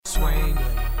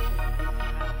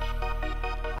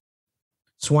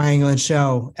Swangling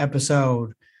Show,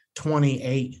 episode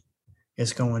 28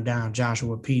 is going down.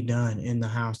 Joshua P. Dunn in the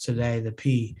house today. The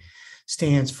P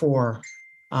stands for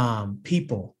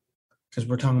people, because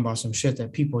we're talking about some shit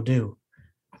that people do.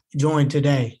 Joined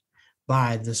today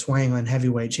by the Swangling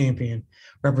heavyweight champion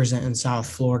representing South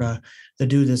Florida, the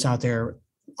dude that's out there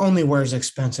only wears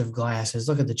expensive glasses.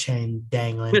 Look at the chain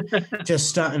dangling, just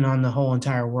stunting on the whole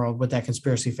entire world with that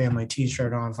Conspiracy Family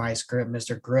t-shirt on, Vice Grip.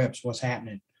 Mr. Grips, what's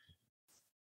happening?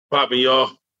 Popping,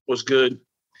 y'all. What's good?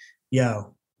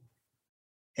 Yo,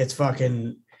 it's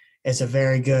a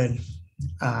very good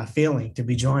feeling to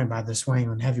be joined by the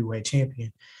Swangling heavyweight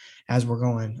champion as we're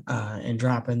going and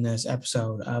dropping this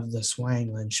episode of the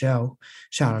Swangling Show.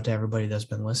 Shout out to everybody that's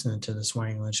been listening to the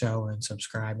Swangling Show and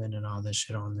subscribing and all this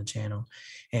shit on the channel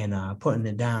and putting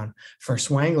it down for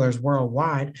Swanglers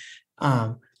worldwide.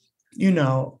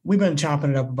 We've been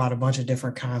chopping it up about a bunch of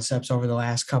different concepts over the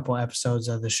last couple episodes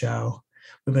of the show.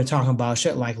 We've been talking about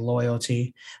shit like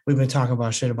loyalty. We've been talking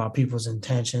about shit about people's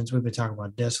intentions. We've been talking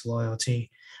about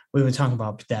disloyalty. We've been talking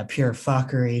about that pure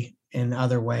fuckery in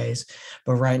other ways.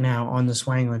 But right now on the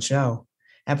Swangling Show,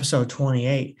 episode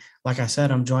 28, like I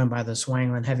said, I'm joined by the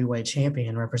Swangling heavyweight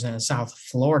champion representing South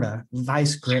Florida,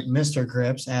 Vice Grip, Mr.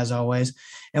 Grips, as always.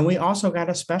 And we also got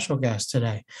a special guest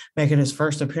today, making his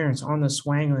first appearance on the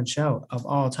Swangling Show of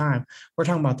all time. We're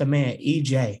talking about the man,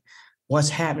 EJ. What's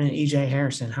happening, EJ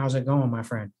Harrison? How's it going, my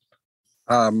friend?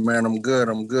 Man, I'm good.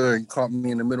 You caught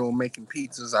me in the middle of making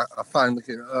pizzas. I finally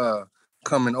could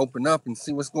come and open up and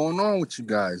see what's going on with you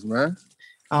guys, man.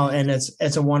 Oh, and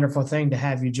it's a wonderful thing to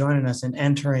have you joining us and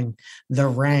entering the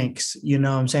ranks, you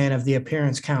know what I'm saying, of the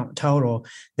appearance count total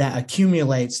that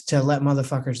accumulates to let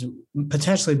motherfuckers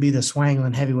potentially be the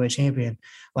Swangling heavyweight champion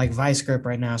like Vice Grip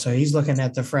right now. So he's looking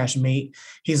at the fresh meat.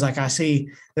 He's like, I see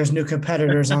there's new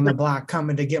competitors on the block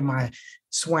coming to get my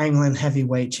Swangling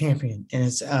heavyweight champion. And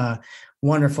it's a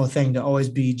wonderful thing to always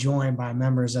be joined by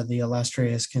members of the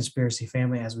illustrious Conspiracy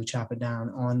Family as we chop it down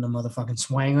on the motherfucking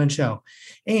Swangling Show.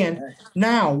 And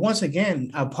now, once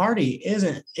again, a party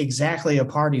isn't exactly a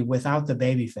party without the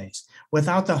babyface,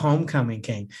 without the homecoming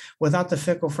king, without the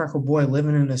fickle freckle boy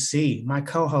living in the sea, my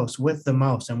co-host with the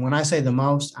most. And when I say the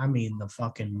most, I mean the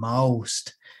fucking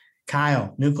most.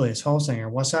 Kyle, Nucleus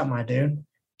Holsinger, what's up, my dude?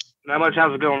 Not much.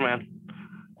 How's it going, man?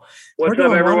 What's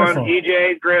up, everyone? Wonderful.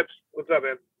 EJ, Grips, what's up,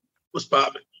 man? What's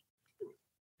popping?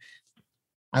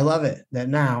 I love it that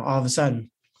now, all of a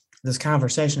sudden, this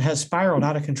conversation has spiraled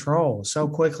out of control so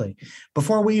quickly.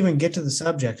 Before we even get to the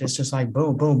subject, it's just like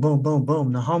boom, boom, boom, boom,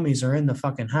 boom. The homies are in the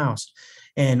fucking house.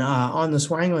 And on the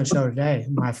Swangling Show today,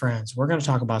 my friends, we're going to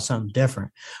talk about something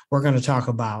different. We're going to talk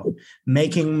about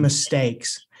making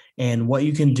mistakes and what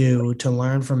you can do to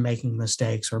learn from making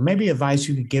mistakes, or maybe advice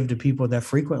you could give to people that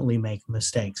frequently make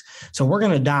mistakes. So we're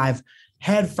going to dive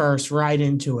headfirst right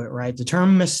into it, right? The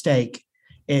term mistake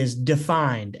is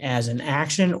defined as an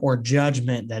action or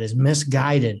judgment that is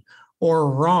misguided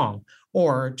or wrong,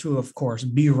 or to, of course,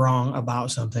 be wrong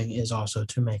about something is also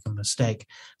to make a mistake.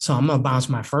 So I'm going to bounce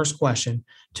my first question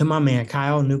to my man,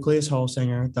 Kyle Nucleus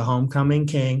Holsinger, the homecoming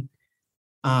king.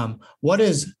 What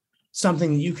is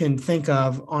something you can think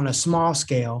of on a small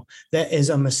scale that is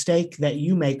a mistake that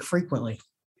you make frequently?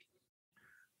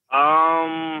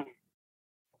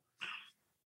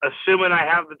 Assuming I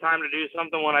have the time to do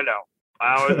something when I don't.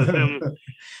 I always assume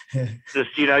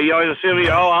you always assume,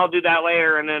 I'll do that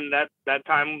later. And then that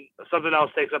time, something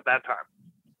else takes up that time.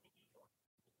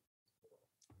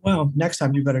 Well, next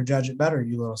time you better judge it better,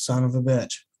 you little son of a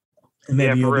bitch. And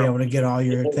maybe you'll be able to get all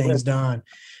your things done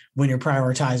when you're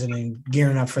prioritizing and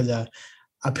gearing up for the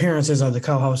appearances of the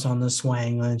co-host on the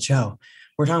Swangling Show.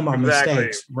 We're talking about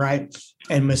mistakes, right?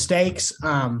 And mistakes,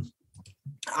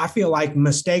 I feel like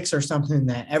mistakes are something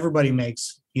that everybody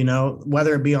makes,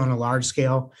 whether it be on a large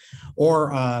scale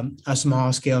or a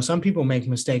small scale. Some people make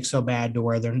mistakes so bad to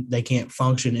where they can't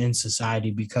function in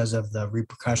society because of the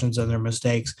repercussions of their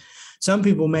mistakes. Some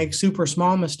people make super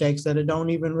small mistakes that it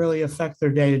don't even really affect their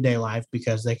day-to-day life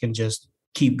because they can just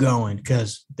keep going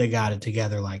because they got it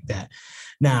together like that.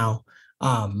 Now,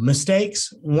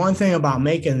 mistakes, one thing about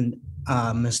making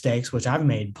mistakes, which I've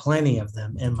made plenty of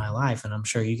them in my life, and I'm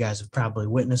sure you guys have probably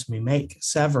witnessed me make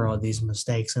several of these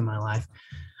mistakes in my life.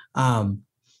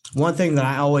 One thing that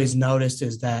I always noticed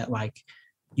is that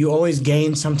you always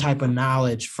gain some type of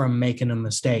knowledge from making a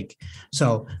mistake.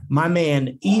 So my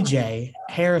man, EJ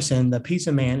Harrison, the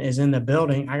pizza man, is in the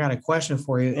building. I got a question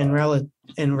for you in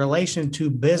relation to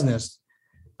business.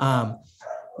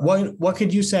 What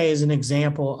could you say is an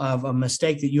example of a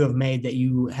mistake that you have made that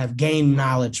you have gained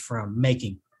knowledge from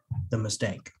making the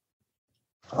mistake?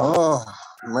 Oh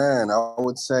man, I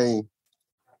would say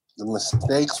the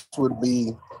mistakes would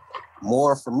be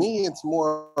more for me. It's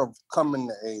more of coming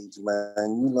to age,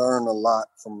 man. You learn a lot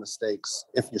from mistakes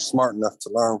if you're smart enough to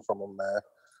learn from them, man.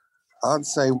 I'd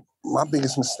say my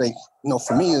biggest mistake,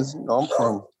 for me is, I'm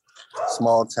from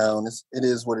small town. It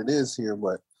is what it is here,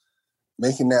 but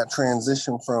making that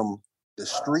transition from the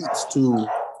streets to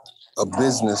a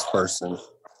business person, you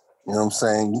know what I'm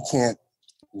saying? You can't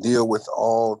deal with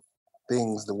all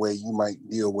things the way you might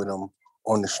deal with them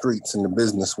on the streets in the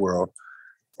business world.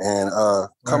 And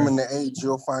coming to age,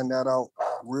 you'll find that out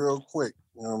real quick.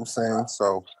 You know what I'm saying?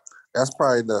 So that's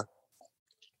probably the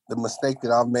mistake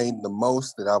that I've made the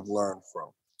most that I've learned from.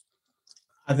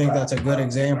 I think that's a good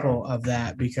example of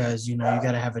that because, you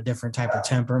got to have a different type of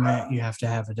temperament. You have to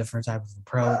have a different type of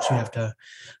approach. You have to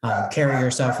carry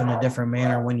yourself in a different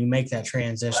manner when you make that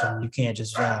transition. You can't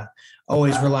just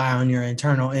always rely on your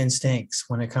internal instincts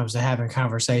when it comes to having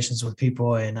conversations with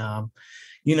people and,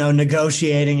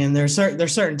 negotiating. And there's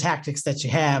certain tactics that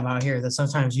you have out here that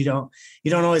sometimes you don't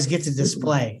always get to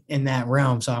display in that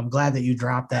realm. So I'm glad that you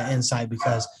dropped that insight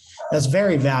because that's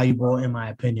very valuable in my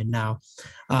opinion. Now,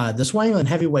 the Swangland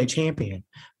heavyweight champion,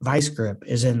 Vice Grip,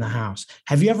 is in the house.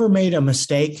 Have you ever made a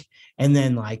mistake and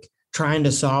then trying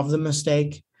to solve the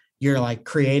mistake, your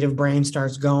creative brain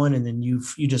starts going and then you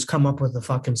just come up with a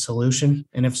fucking solution?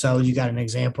 And if so, you got an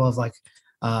example of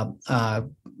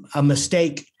a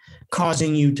mistake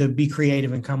causing you to be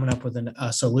creative and coming up with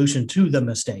a solution to the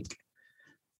mistake?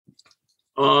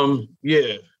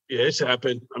 Yeah, it's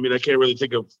happened. I mean, I can't really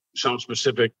think of something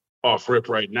specific off rip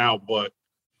right now, but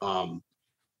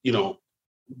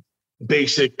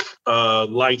basic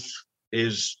life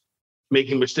is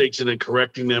making mistakes and then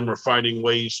correcting them or finding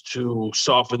ways to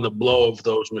soften the blow of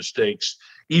those mistakes.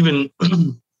 Even,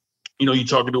 you're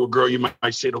talking to a girl, you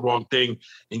might say the wrong thing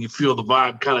and you feel the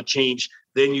vibe kind of change.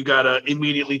 Then you got to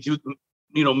immediately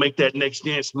make that next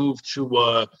dance move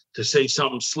to say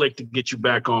something slick to get you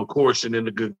back on course and in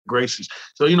the good graces.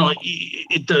 So,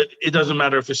 it doesn't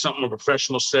matter if it's something in a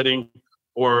professional setting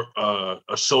or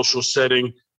a social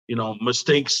setting.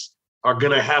 Mistakes are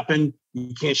going to happen.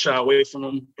 You can't shy away from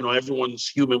them. Everyone's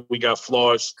human. We got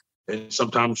flaws. And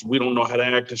sometimes we don't know how to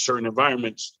act in certain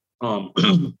environments.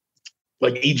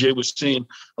 Like EJ was saying,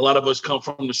 a lot of us come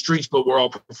from the streets, but we're all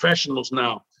professionals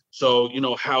now. So,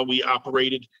 how we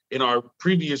operated in our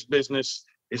previous business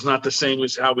is not the same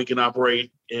as how we can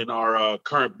operate in our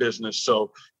current business.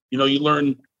 So, you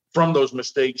learn from those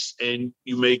mistakes and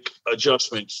you make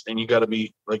adjustments and you got to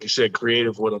be, like you said,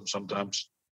 creative with them sometimes.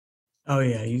 Oh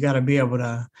yeah. You got to be able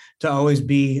to always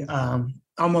be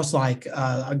almost like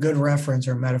a good reference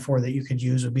or metaphor that you could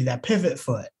use would be that pivot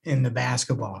foot in the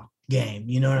basketball game.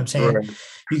 You know what I'm saying? Right.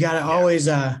 You got to always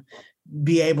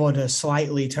be able to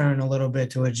slightly turn a little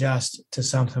bit to adjust to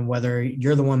something, whether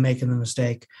you're the one making the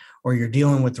mistake or you're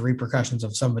dealing with the repercussions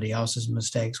of somebody else's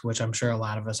mistakes, which I'm sure a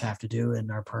lot of us have to do in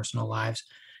our personal lives.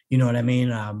 You know what I mean?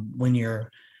 When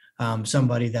you're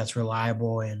somebody that's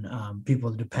reliable and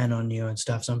people depend on you and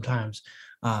stuff, sometimes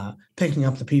picking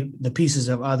up the pieces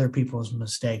of other people's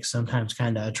mistakes sometimes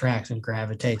kind of attracts and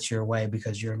gravitates your way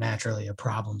because you're naturally a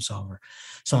problem solver.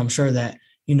 So I'm sure that,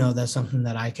 that's something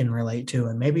that I can relate to.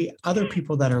 And maybe other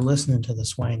people that are listening to the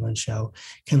Swangland Show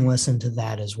can listen to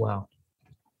that as well.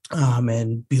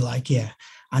 And be like, yeah,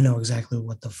 I know exactly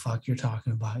what the fuck you're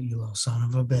talking about, you little son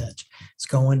of a bitch. It's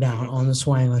going down on the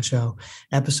Swangland Show,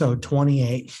 episode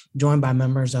 28, joined by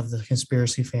members of the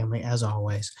conspiracy family. As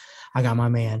always, I got my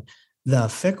man, the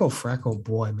Fickle Freckle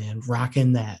boy, man,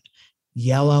 rocking that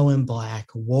yellow and black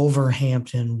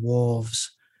Wolverhampton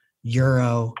Wolves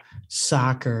Euro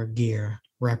soccer gear,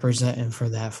 representing for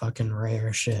that fucking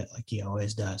rare shit like he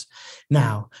always does.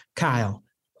 Now, Kyle,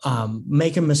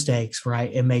 making mistakes,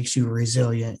 right? It makes you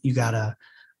resilient. You gotta,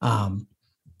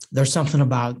 there's something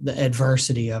about the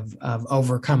adversity of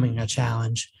overcoming a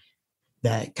challenge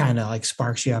that kind of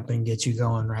sparks you up and gets you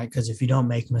going, right? Because if you don't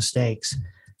make mistakes,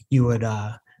 you would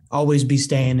always be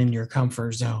staying in your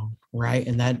comfort zone, right?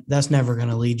 And that's never going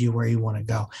to lead you where you want to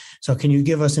go. So can you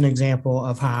give us an example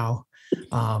of how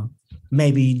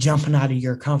maybe jumping out of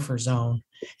your comfort zone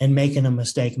and making a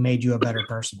mistake made you a better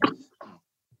person?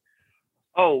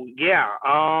 Oh, yeah.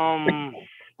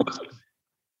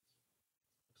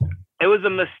 It was a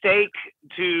mistake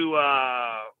to,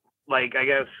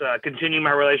 continue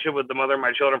my relationship with the mother of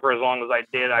my children for as long as I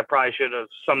did. I probably should have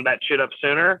summed that shit up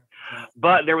sooner.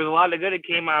 But there was a lot of good that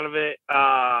came out of it,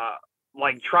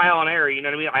 like trial and error. You know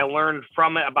what I mean? I learned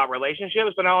from it about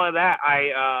relationships, but not only that,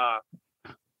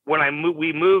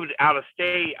 we moved out of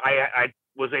state, I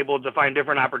was able to find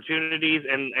different opportunities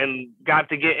and got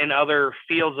to get in other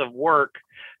fields of work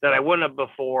that I wouldn't have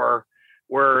before.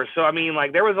 So I mean,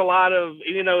 like, there was a lot of,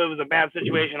 even though it was a bad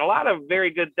situation, a lot of very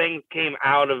good things came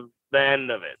out of the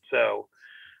end of it. So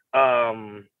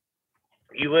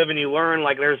you live and you learn.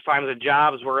 Like, there's times at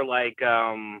jobs where, like,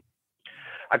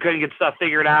 I couldn't get stuff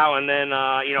figured out, and then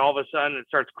all of a sudden it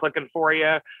starts clicking for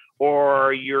you,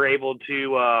 or you're able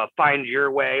to find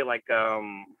your way. Like,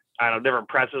 I don't know, different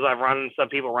presses I've run and stuff,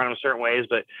 people run them certain ways,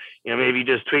 but maybe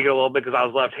just tweak it a little bit because I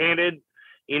was left-handed,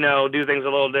 do things a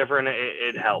little different.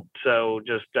 It helped. So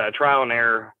just trial and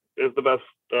error is the best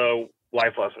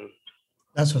life lesson.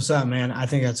 That's what's up, man. I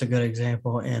think that's a good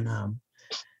example. And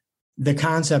the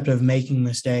concept of making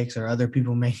mistakes, or other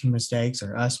people making mistakes,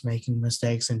 or us making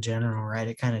mistakes in general, right?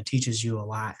 It kind of teaches you a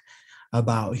lot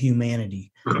about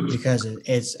humanity, because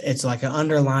it's like an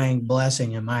underlying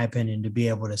blessing, in my opinion, to be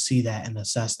able to see that and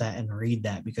assess that and read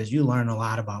that, because you learn a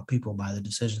lot about people by the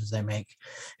decisions they make.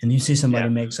 And you see somebody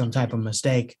make some type of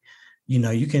mistake,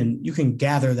 you can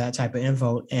gather that type of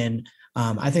info. And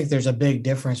I think there's a big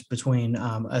difference between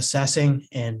assessing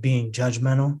and being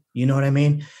judgmental. You know what I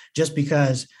mean? Just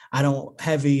because I don't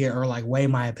heavy or like weigh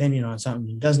my opinion on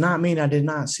something does not mean I did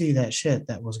not see that shit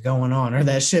that was going on, or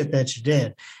that shit that you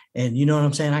did. And you know what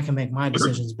I'm saying? I can make my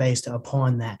decisions based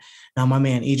upon that. Now, my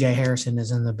man, EJ Harrison,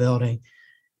 is in the building,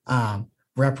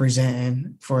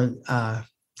 representing for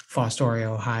Fostoria,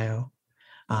 Ohio.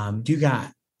 You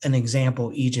got an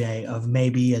example, EJ, of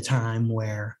maybe a time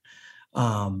where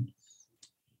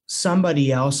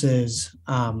somebody else's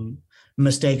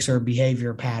mistakes or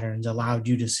behavior patterns allowed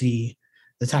you to see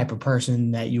the type of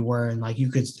person that you were, and like you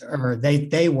could, or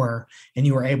they were, and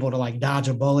you were able to like dodge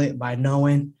a bullet by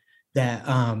knowing that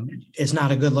it's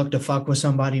not a good look to fuck with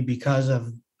somebody because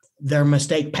of their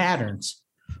mistake patterns.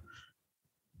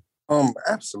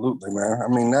 Absolutely, man. I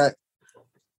mean, that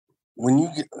when you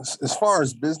get, as far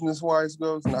as business wise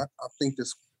goes, and I think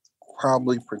this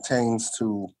probably pertains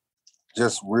to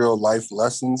just real life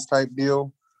lessons type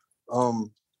deal.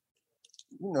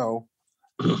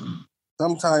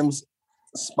 Sometimes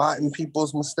spotting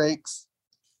people's mistakes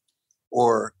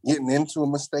or getting into a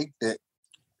mistake that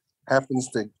happens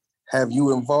to have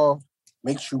you involved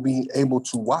makes you be able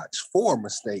to watch for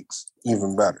mistakes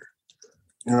even better.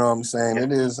 You know what I'm saying?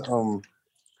 It is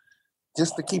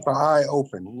just to keep an eye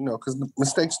open, because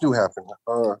mistakes do happen.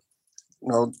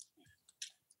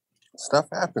 Stuff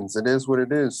happens. It is what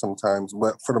it is sometimes.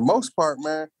 But for the most part,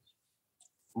 man,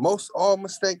 all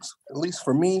mistakes, at least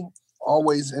for me,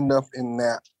 always end up in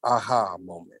that aha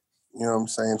moment. You know what I'm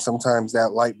saying? Sometimes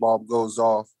that light bulb goes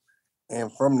off, and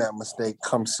from that mistake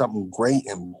comes something great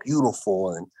and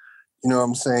beautiful. And you know what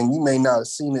I'm saying? You may not have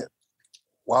seen it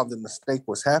while the mistake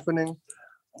was happening,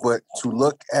 but to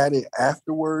look at it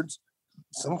afterwards,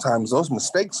 sometimes those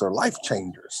mistakes are life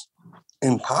changers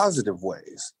in positive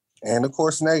ways. And of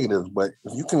course, negatives. But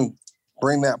if you can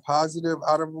bring that positive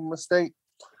out of a mistake,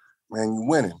 man, you're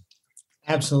winning.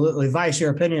 Absolutely. Vice,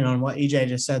 your opinion on what EJ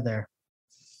just said there?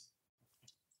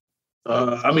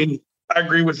 I mean, I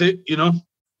agree with it.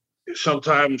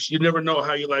 Sometimes you never know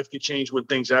how your life could change when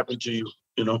things happen to you.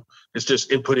 It's just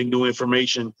inputting new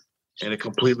information, and it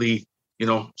completely,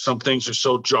 some things are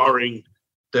so jarring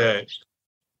that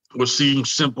what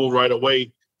seems simple right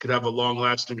away could have a long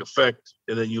lasting effect.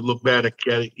 And then you look back at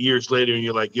it years later and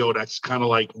you're like, yo, that's kind of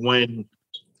like when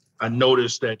I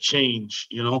noticed that change,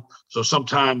 So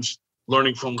sometimes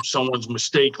learning from someone's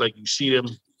mistake, like you see them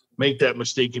make that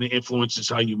mistake, and it influences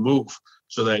how you move,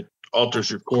 so that alters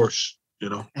your course,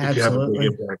 Absolutely.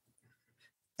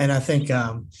 And I think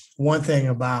one thing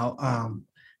about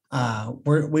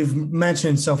we've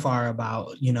mentioned so far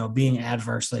about, being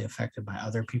adversely affected by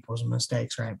other people's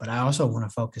mistakes, right? But I also want to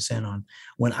focus in on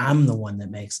when I'm the one that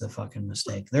makes the fucking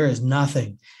mistake. There is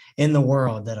nothing in the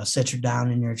world that'll sit you down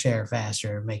in your chair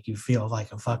faster and make you feel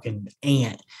like a fucking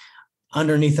ant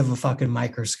underneath of a fucking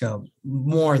microscope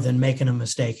more than making a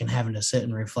mistake and having to sit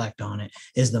and reflect on it.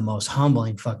 Is the most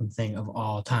humbling fucking thing of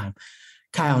all time.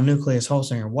 Kyle Nucleus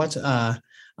Holsinger, what's a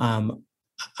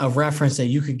reference that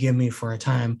you could give me for a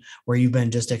time where you've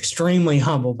been just extremely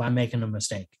humbled by making a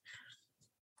mistake?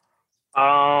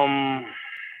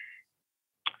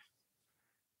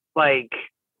 Like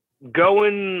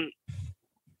going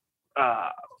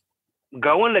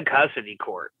to custody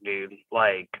court, dude.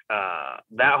 Like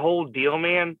that whole deal,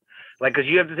 man. Like, cause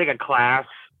you have to take a class.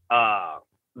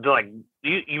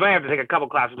 You might have to take a couple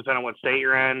classes depending on what state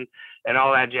you're in and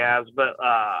all that jazz. But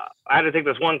I had to take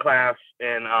this one class,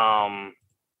 and I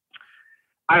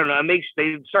don't know.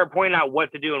 They start pointing out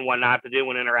what to do and what not to do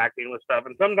when interacting with stuff.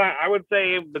 And sometimes I would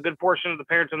say the good portion of the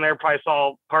parents in there probably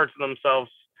saw parts of themselves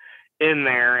in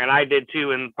there, and I did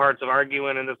too, in parts of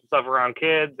arguing and this stuff around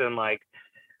kids. And like,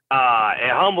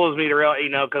 it humbles me to realize,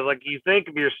 because like you think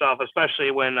of yourself,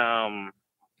 especially when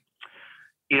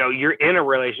you're in a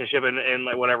relationship and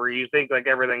like whatever, you think like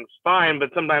everything's fine,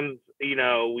 but sometimes you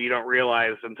don't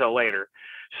realize until later.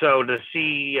 So to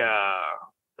see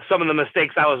some of the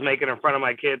mistakes I was making in front of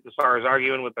my kids as far as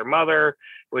arguing with their mother,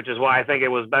 which is why I think it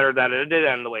was better that it did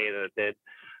end the way that it did.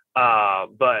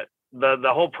 But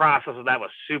the whole process of that was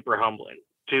super humbling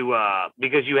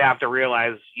because you have to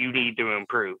realize you need to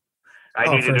improve.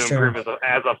 I needed to improve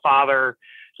as a father,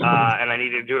 and I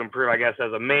needed to improve, I guess,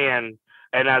 as a man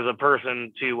and as a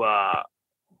person to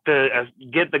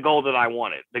get the goal that I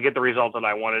wanted, to get the result that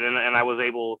I wanted. And I was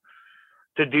able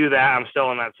to do that. I'm still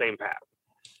on that same path.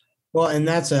 Well, and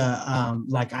that's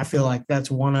I feel like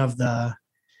that's one of the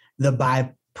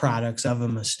byproducts of a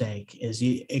mistake is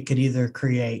it could either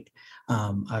create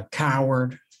a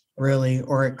coward really,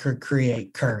 or it could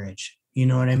create courage. You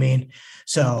know what I mean?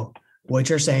 So what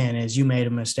you're saying is you made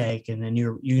a mistake and then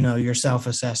you're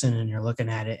self-assessing and you're looking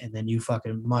at it and then you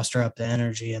fucking muster up the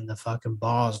energy and the fucking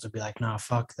balls to be like, nah,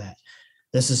 fuck that.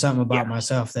 This is something about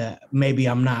myself that maybe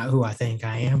I'm not who I think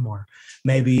I am, or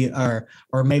maybe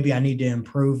I need to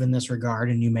improve in this regard,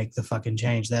 and you make the fucking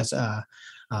change. That's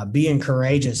being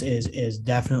courageous is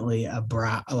definitely a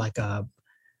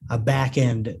back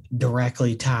end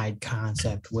directly tied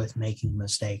concept with making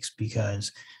mistakes,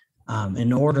 because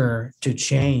in order to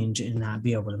change and not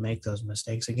be able to make those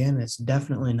mistakes again, it's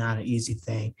definitely not an easy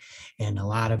thing. And a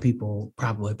lot of people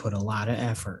probably put a lot of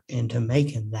effort into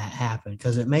making that happen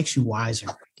because it makes you wiser.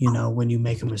 When you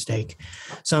make a mistake,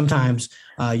 sometimes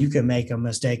you can make a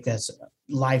mistake that's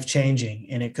life-changing,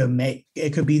 and it could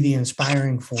be the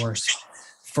inspiring force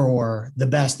for the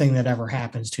best thing that ever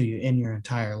happens to you in your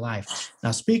entire life.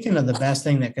 Now, speaking of the best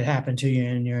thing that could happen to you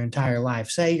in your entire life,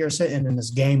 say you're sitting in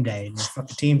this game day and your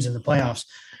fucking team's in the playoffs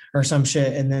or some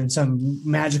shit, and then some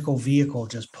magical vehicle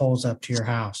just pulls up to your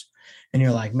house and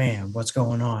you're like, man, what's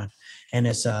going on? And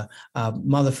it's a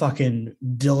motherfucking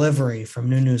delivery from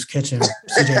Nunu's Kitchen.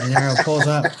 CJ De Niro pulls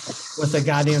up with the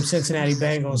goddamn Cincinnati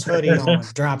Bengals hoodie on,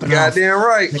 dropping goddamn off.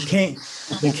 Right.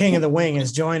 The king of the wing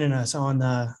is joining us on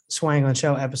the Swangland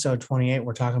Show, episode 28.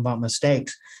 We're talking about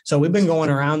mistakes. So we've been going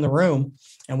around the room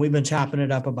and we've been chopping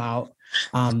it up about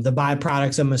the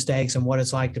byproducts of mistakes and what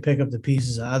it's like to pick up the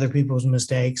pieces of other people's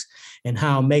mistakes and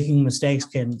how making mistakes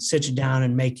can sit you down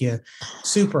and make you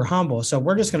super humble. So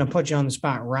we're just going to put you on the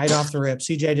spot right off the rip.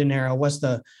 CJ De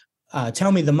Niro,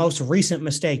 tell me the most recent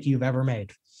mistake you've ever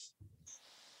made.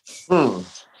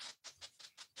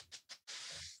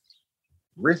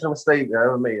 Recent mistake I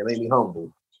ever made. It made me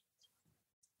humble.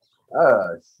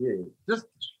 Shit.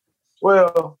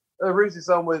 Recently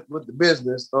something with the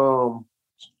business.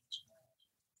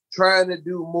 Trying to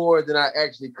do more than I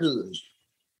actually could.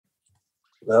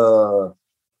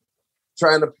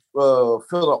 Trying to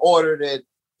fill an order that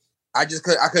I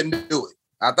couldn't do it.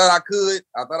 I thought I could.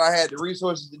 I thought I had the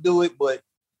resources to do it, but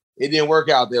it didn't work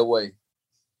out that way.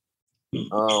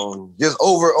 Just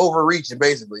overreaching,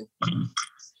 basically.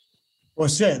 Well,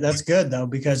 shit, that's good though,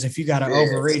 because if you got to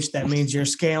overreach, that means you're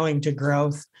scaling to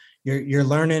growth. You're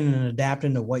learning and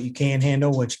adapting to what you can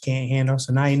handle, what you can't handle.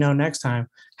 So now you know next time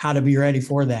how to be ready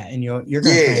for that, and you're going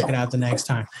to crank it out the next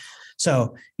time.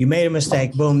 So you made a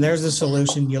mistake. Boom, there's the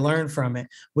solution. You learn from it.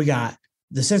 We got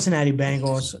the Cincinnati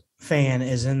Bengals fan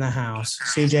is in the house,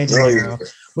 CJ De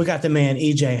Niro. We got the man,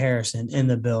 EJ Harrison, in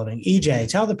the building. EJ,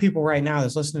 tell the people right now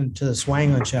that's listening to the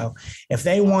Swangland Show, if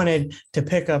they wanted to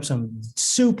pick up some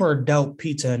super dope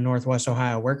pizza in Northwest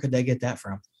Ohio, where could they get that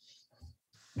from?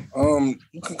 You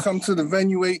can come to the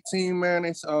Venue 18, man.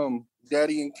 It's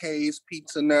Daddy and Kay's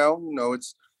Pizza now.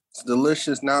 It's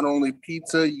delicious. Not only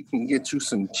pizza, you can get you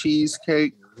some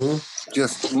cheesecake.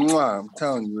 Just, I'm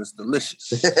telling you, it's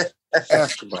delicious.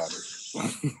 Ask about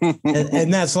it.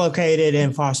 and that's located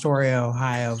in Fostoria,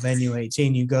 Ohio, Venue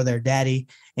 18. You go there, Daddy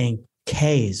and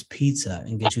Kay's Pizza,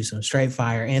 and get you some straight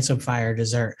fire and some fire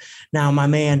dessert. Now, my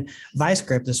man, Vice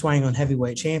Grip, the Swangland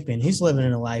heavyweight champion, he's living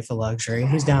in a life of luxury.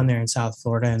 He's down there in South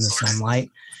Florida in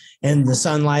the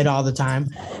sunlight all the time.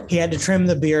 He had to trim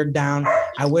the beard down.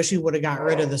 I wish he would have got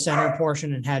rid of the center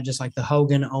portion and had just like the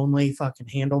Hogan only fucking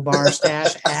handlebar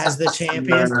stash as the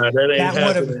champion.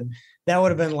 That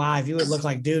would have been live. You would look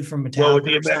like dude from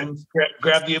Metallica. Well,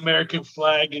 grab the American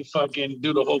flag and fucking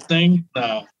do the whole thing.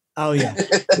 No. Oh yeah.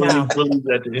 We'll leave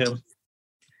that to him.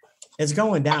 It's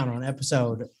going down on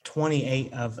episode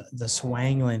 28 of the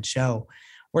Swangland Show.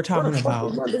 We're talking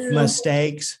about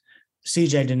mistakes.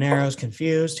 CJ De Niro's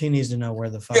confused. He needs to know where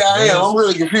the fuck. Yeah, I am. I'm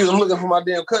really confused. I'm looking for my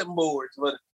damn cutting boards,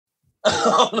 but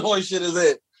I don't know what shit is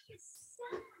it.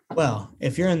 Well,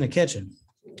 if you're in the kitchen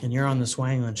and you're on the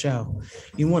Swangland show,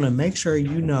 you want to make sure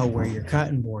you know where your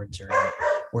cutting boards are at,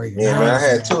 where your man, I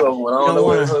had 2 of them. I don't know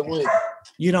where it went.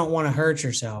 You don't want to hurt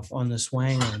yourself on the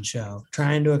Swangland show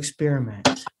trying to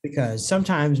experiment, because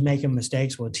sometimes making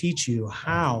mistakes will teach you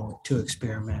how to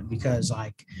experiment, because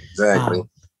like exactly.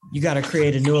 You got to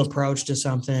create a new approach to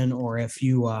something, or if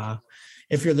you're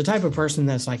the type of person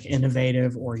that's like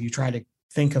innovative, or you try to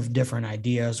think of different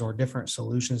ideas or different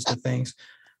solutions to things,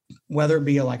 whether it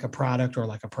be like a product or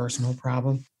like a personal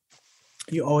problem,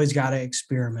 you always got to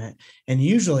experiment. And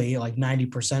usually like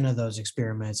 90% of those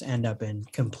experiments end up in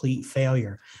complete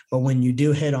failure. But when you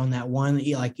do hit on that one,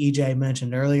 like EJ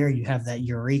mentioned earlier, you have that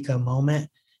eureka moment.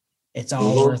 It's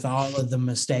all worth all of the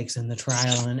mistakes and the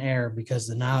trial and error, because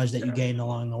the knowledge that you gain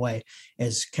along the way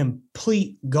is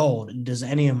complete gold. Does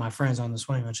any of my friends on the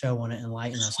Swangland show want to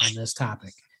enlighten us on this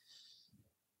topic?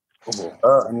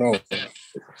 No.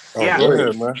 Yeah. Go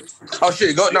ahead, man. Oh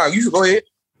shit, go now. You should go ahead.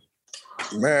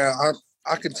 Man,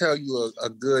 I can tell you a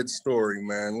good story,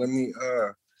 man. Let me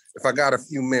if I got a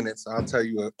few minutes, I'll tell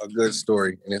you a good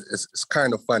story. And it's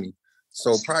kind of funny.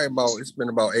 So it's been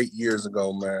about 8 years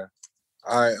ago, man.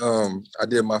 I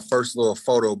did my first little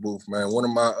photo booth, man. One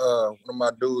of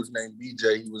my dudes named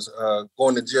BJ, he was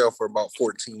going to jail for about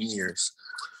 14 years.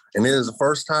 And it was the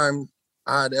first time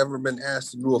I'd ever been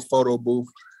asked to do a photo booth.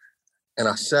 And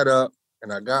I set up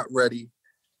and I got ready,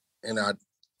 and I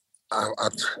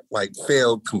like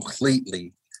failed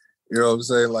completely. You know what I'm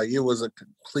saying? Like, it was a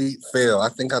complete fail. I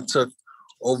think I took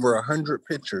over 100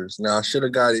 pictures. Now I should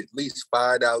have got at least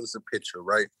 $5 a picture,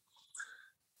 right?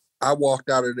 I walked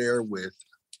out of there with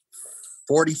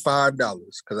 $45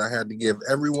 because I had to give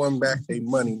everyone back their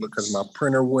money because my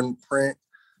printer wouldn't print.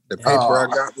 The paper I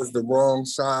got was the wrong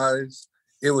size.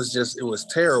 It was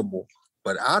terrible.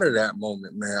 But out of that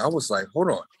moment, man, I was like, hold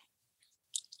on.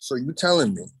 So you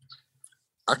telling me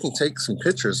I can take some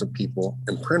pictures of people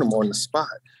and print them on the spot?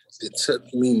 It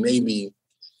took me maybe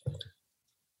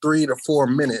 3 to 4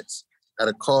 minutes at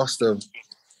a cost of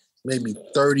maybe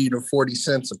 30 to 40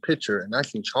 cents a picture, and I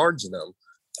can charge them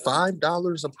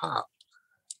 $5 a pop.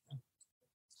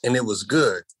 And it was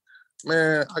good.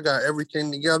 Man, I got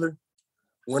everything together.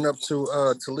 Went up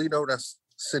to Toledo, that's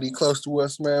city close to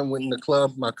us, man. Went in the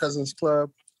club, my cousin's club,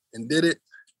 and did it,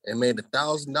 and made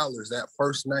 $1,000 that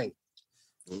first night.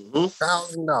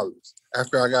 $1,000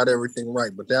 after I got everything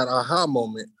right. But that aha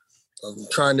moment of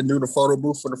trying to do the photo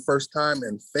booth for the first time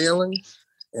and failing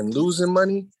and losing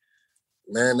money,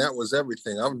 man, that was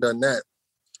everything. I've done that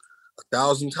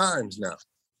 1,000 times now.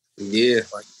 Yeah.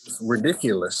 Like, it's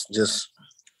ridiculous. Just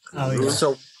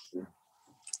so.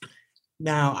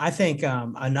 Now, I think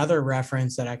another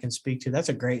reference that I can speak to, that's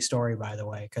a great story, by the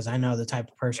way, because I know the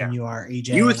type of person you are,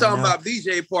 EJ. You were talking about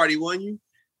BJ party, weren't you?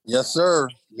 Yes, sir.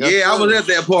 Yes, yeah, sir. I was at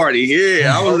that party.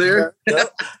 Yeah, I was there.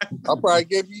 Yep. I probably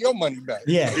gave you your money back.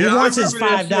 Yeah, he wants his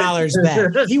 $5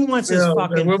 back. He wants his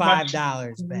fucking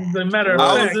 $5 back. No matter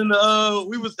I was in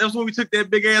the that's when we took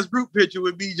that big ass group picture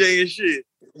with BJ and shit.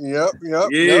 Yep.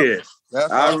 Yeah. That's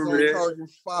why I was charging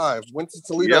 $5. Went to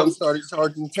Toledo and started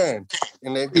charging $10,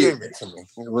 and they gave it to me.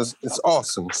 It's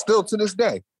awesome. Still to this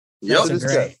day.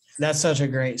 That's such a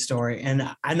great story.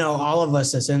 And I know all of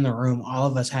us that's in the room, all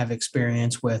of us have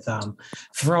experience with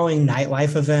throwing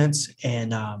nightlife events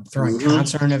and throwing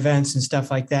concert events and stuff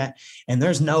like that. And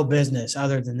there's no business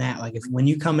other than that. Like, when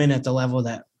you come in at the level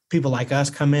that people like us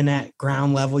come in at,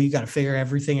 ground level, you got to figure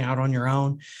everything out on your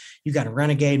own. You got to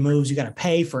renegade moves. You got to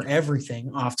pay for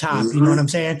everything off top. You know what I'm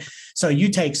saying? So you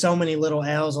take so many little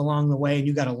L's along the way, and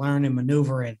you got to learn and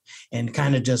maneuver and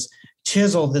kind of just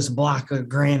chisel this block of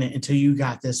granite until you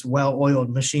got this well-oiled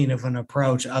machine of an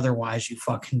approach. Otherwise, you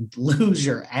fucking lose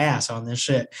your ass on this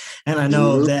shit. And I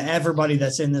know that everybody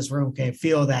that's in this room can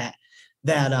feel that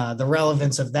the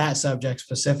relevance of that subject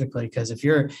specifically, because if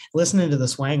you're listening to the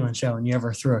Swangland show and you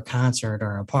ever threw a concert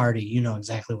or a party, you know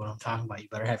exactly what I'm talking about. You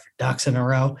better have your ducks in a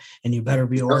row, and you better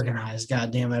be organized,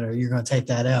 God damn it, or you're going to take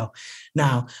that L.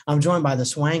 Now, I'm joined by the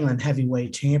Swangland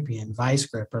heavyweight champion, Vice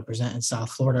Grip, representing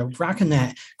South Florida, rocking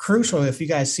that crucial, if you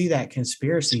guys see that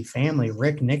Conspiracy Family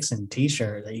Rick Nixon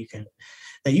t-shirt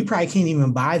that you probably can't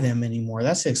even buy them anymore.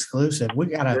 That's exclusive. We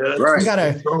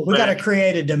gotta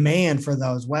create a demand for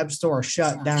those. Web store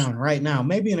shut down right now.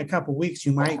 Maybe in a couple of weeks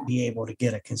you might be able to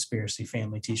get a Conspiracy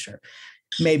Family t-shirt.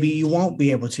 Maybe you won't be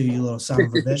able to, you little son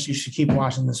of a bitch. You should keep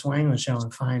watching the Swangland show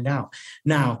and find out.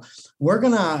 Now, we're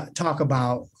gonna talk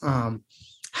about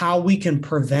how we can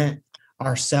prevent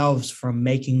ourselves from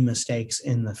making mistakes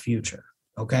in the future.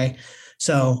 Okay.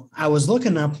 So I was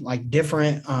looking up like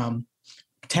different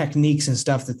techniques and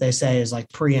stuff that they say is like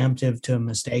preemptive to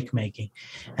mistake making.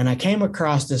 And I came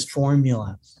across this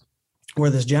formula where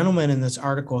this gentleman in this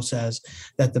article says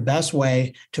that the best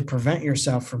way to prevent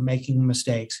yourself from making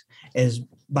mistakes is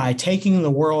by taking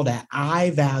the world at eye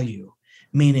value,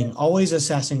 meaning always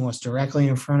assessing what's directly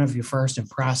in front of you first and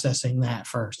processing that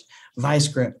first. Vice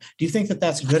grip. Do you think that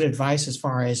that's good advice as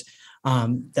far as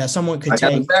that someone could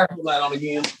take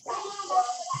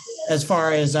as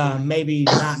far as maybe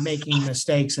not making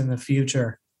mistakes in the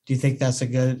future? Do you think that's a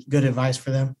good advice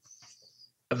for them?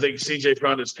 I think CJ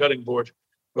found his cutting board,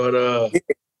 but oh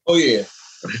yeah.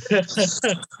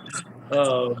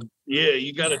 Yeah,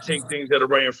 you got to take things that are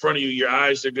right in front of you. Your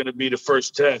eyes are going to be the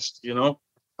first test, you know.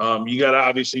 You got to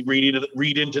obviously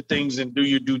read into things and do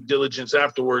your due diligence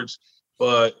afterwards,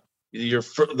 but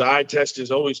the eye test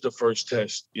is always the first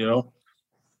test, you know.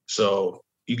 So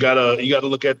you gotta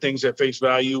look at things at face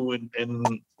value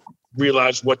and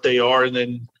realize what they are, and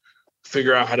then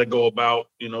figure out how to go about,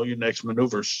 you know, your next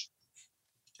maneuvers.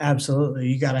 Absolutely.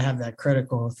 You got to have that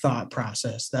critical thought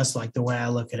process. That's like the way I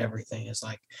look at everything. It's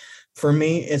like, for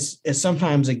me, it's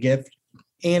sometimes a gift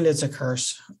and it's a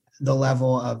curse, the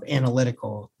level of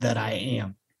analytical that I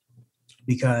am,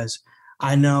 because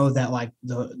I know that like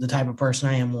the type of person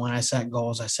I am, when I set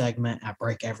goals, I segment, I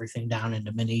break everything down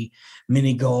into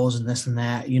mini goals and this and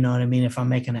that. You know what I mean? If I'm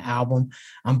making an album,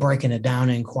 I'm breaking it down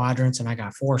in quadrants, and I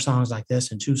got 4 songs like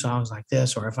this and 2 songs like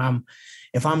this. Or if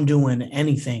I'm doing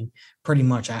anything, pretty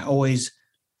much I always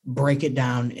break it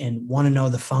down and want to know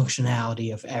the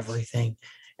functionality of everything.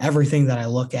 Everything that I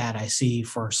look at, I see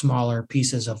for smaller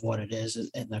pieces of what it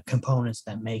is and the components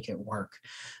that make it work.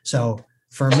 So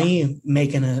for me,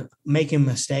 making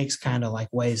mistakes kind of like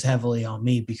weighs heavily on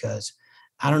me, because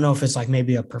I don't know if it's like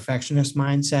maybe a perfectionist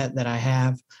mindset that I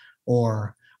have,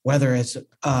 or whether it's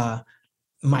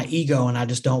my ego and I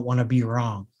just don't want to be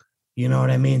wrong. You know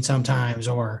what I mean? Sometimes,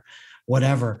 or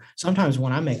whatever. Sometimes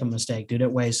when I make a mistake, dude,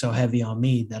 it weighs so heavy on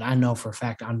me that I know for a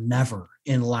fact I'll never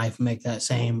in life make that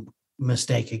same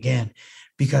mistake again,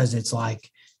 because it's like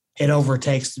it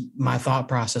overtakes my thought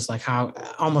process, like how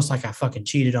almost like I fucking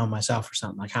cheated on myself or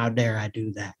something. Like, how dare I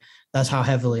do that? That's how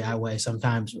heavily I weigh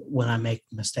sometimes when I make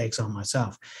mistakes on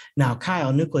myself. Now,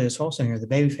 Kyle, Nucleus Holsinger, the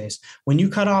babyface, when you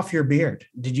cut off your beard,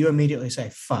 did you immediately say,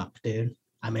 fuck, dude,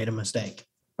 I made a mistake?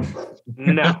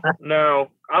 No,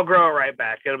 I'll grow it right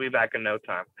back. It'll be back in no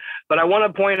time. But I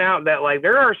want to point out that like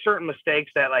there are certain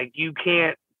mistakes that like you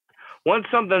can't, once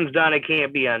something's done, it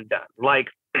can't be undone. Like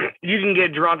you can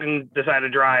get drunk and decide to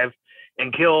drive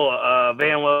and kill a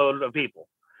van load of people.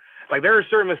 Like there are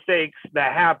certain mistakes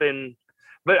that happen,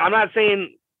 but I'm not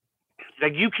saying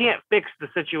like you can't fix the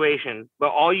situation,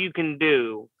 but all you can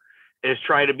do is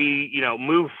try to be, you know,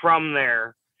 move from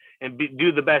there and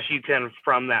do the best you can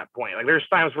from that point. Like there's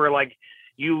times where like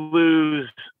you lose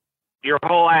your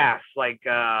whole ass, like,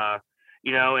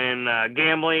 you know, in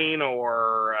gambling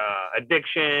or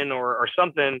addiction or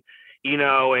something, you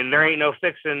know, and there ain't no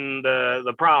fixing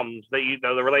the problems that you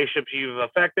know, the relationships you've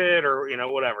affected or, you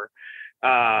know, whatever,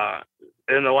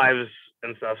 in the lives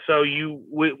and stuff. So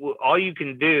all you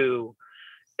can do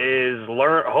is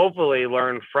hopefully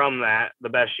learn from that the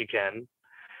best you can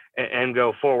and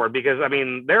go forward. Because I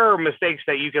mean, there are mistakes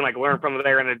that you can like learn from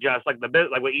there and adjust, like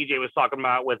like what EJ was talking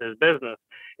about with his business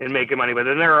and making money. But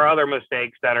then there are other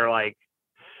mistakes that are like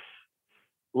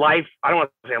life, I don't want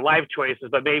to say life choices,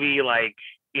 but maybe like,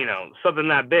 you know, something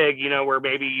that big, you know, where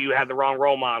maybe you had the wrong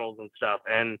role models and stuff,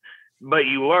 but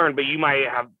you learn, but you might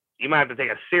have to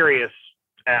take a serious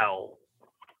L,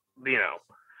 you know.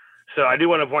 So I do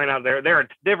want to point out there are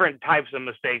different types of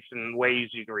mistakes and ways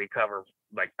you can recover,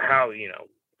 like how, you know,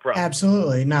 from.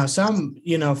 Absolutely. Now, some,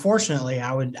 you know, fortunately,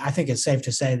 I think it's safe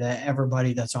to say that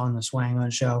everybody that's on the Swang On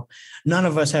show, none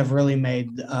of us have really made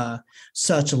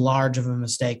such large of a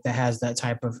mistake that has that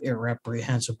type of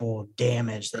irreprehensible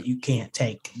damage that you can't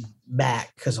take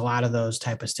back, because a lot of those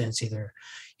type of stints either,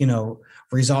 you know,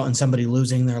 result in somebody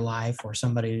losing their life or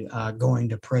somebody going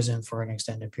to prison for an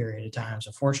extended period of time.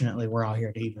 So fortunately, we're all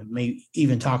here to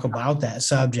even talk about that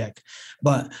subject.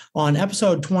 But on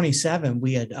episode 27,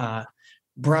 we had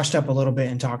brushed up a little bit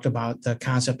and talked about the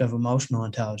concept of emotional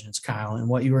intelligence, Kyle, and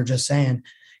what you were just saying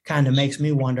kind of makes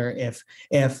me wonder if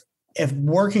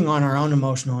working on our own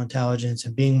emotional intelligence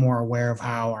and being more aware of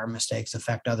how our mistakes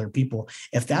affect other people,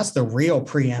 if that's the real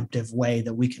preemptive way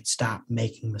that we can stop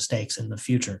making mistakes in the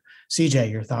future.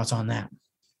 CJ, your thoughts on that?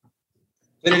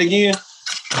 Say it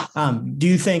again. Do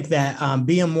you think that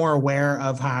being more aware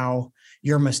of how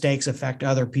your mistakes affect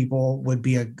other people would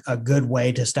be a good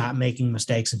way to stop making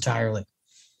mistakes entirely?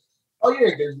 Oh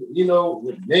yeah, because you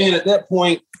know, then at that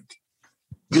point,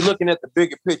 you're looking at the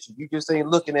bigger picture. You just ain't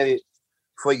looking at it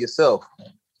for yourself.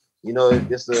 You know,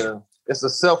 it's a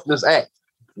selfless act.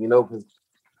 You know,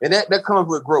 and that comes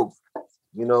with growth.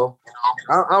 You know,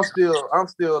 I'm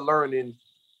still learning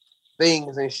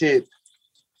things and shit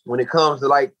when it comes to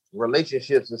like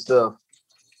relationships and stuff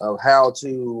of how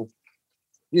to,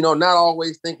 you know, not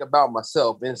always think about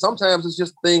myself. And sometimes it's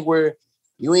just a thing where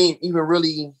you ain't even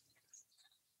really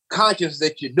conscious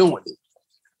that you're doing it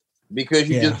because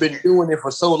you've just been doing it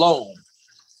for so long.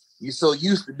 You're so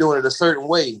used to doing it a certain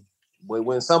way. But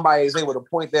when somebody is able to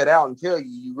point that out and tell you,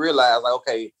 you realize like,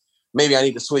 okay, maybe I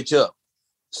need to switch up.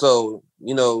 So,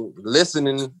 you know,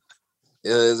 listening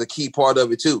is a key part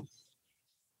of it too.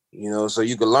 You know, so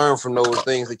you can learn from those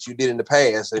things that you did in the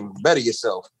past and better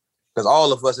yourself. Because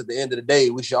all of us at the end of the day,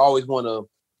 we should always want to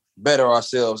better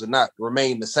ourselves and not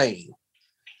remain the same.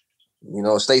 You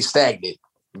know, stay stagnant,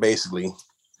 basically.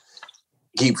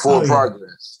 Keep full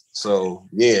progress. So,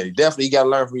 yeah, definitely you got to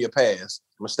learn from your past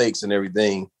mistakes and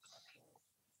everything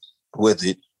with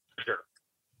it.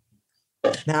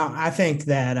 Now, I think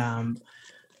that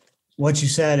what you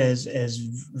said is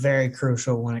very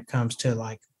crucial when it comes to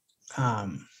like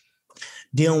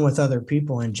dealing with other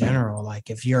people in general. Like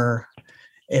if you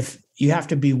have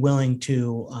to be willing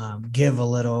to give a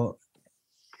little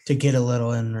to get a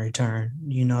little in return,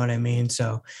 you know what I mean?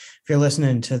 So if you're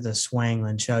listening to the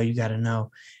Swangland show, you got to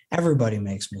know everybody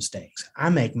makes mistakes. I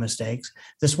make mistakes.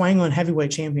 The Swangland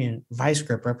heavyweight champion Vice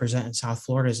Grip representing South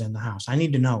Florida is in the house. I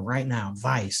need to know right now,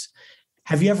 Vice,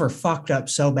 have you ever fucked up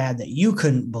so bad that you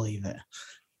couldn't believe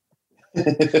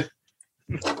it?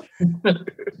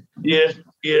 Yeah.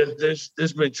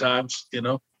 There's been times, you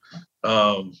know.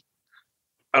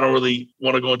 I don't really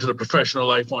want to go into the professional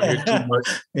life on here too much,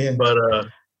 but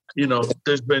you know,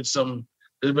 there's been some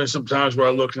times where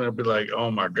I look and I'll be like,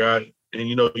 oh my God. And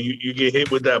you know, you get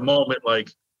hit with that moment, like,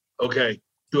 okay,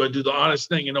 do I do the honest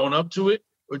thing and own up to it?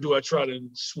 Or do I try to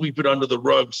sweep it under the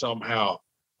rug somehow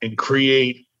and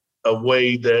create a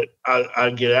way that I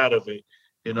get out of it,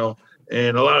 you know?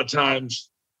 And a lot of times,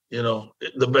 you know,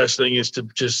 the best thing is to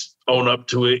just own up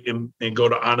to it and go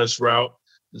the honest route.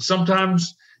 And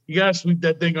sometimes you got to sweep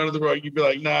that thing under the rug. You'd be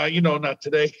like, nah, you know, not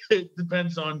today. It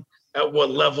depends on at what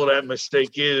level that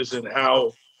mistake is and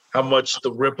how much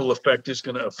the ripple effect is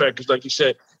going to affect. Because like you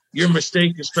said, your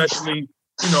mistake, especially,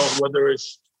 you know, whether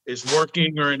it's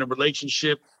working or in a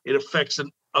relationship, it affects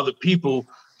other people.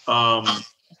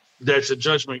 That's a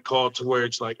judgment call to where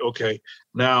it's like, okay,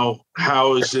 now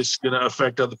how is this going to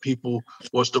affect other people?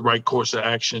 What's the right course of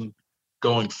action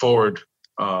going forward?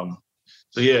 So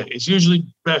yeah, it's usually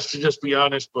best to just be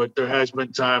honest, but there has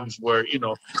been times where, you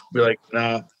know, be like,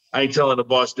 nah, I ain't telling the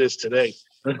boss this today.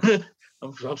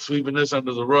 I'm sweeping this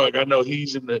under the rug. I know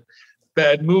he's in the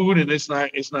bad mood and it's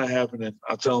not happening.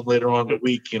 I'll tell him later on in the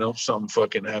week, you know, something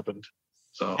fucking happened.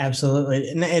 So absolutely.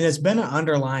 And it's been an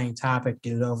underlying topic,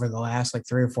 dude, over the last like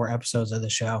 3 or 4 episodes of the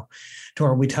show, to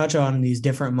where we touch on these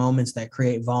different moments that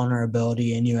create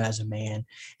vulnerability in you as a man,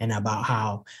 and about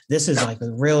how this is like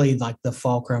really like the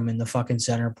fulcrum and the fucking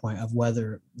center point of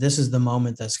whether this is the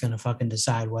moment that's going to fucking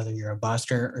decide whether you're a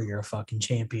buster or you're a fucking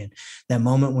champion. That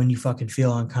moment when you fucking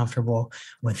feel uncomfortable,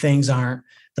 when things aren't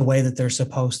the way that they're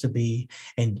supposed to be,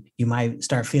 and you might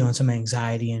start feeling some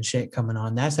anxiety and shit coming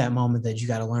on. That's that moment that you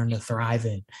got to learn to thrive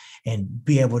in and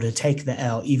be able to take the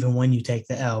L even when you take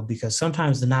the L, because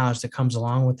sometimes the knowledge that comes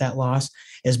along with that loss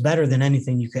is better than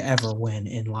anything you could ever win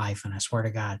in life. And I swear to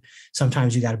God,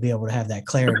 sometimes you got to be able to have that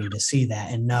clarity to see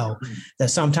that and know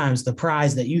that sometimes the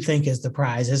prize that you think is the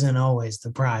prize isn't always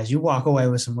the prize. You walk away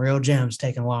with some real gems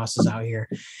taking losses out here.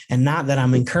 And not that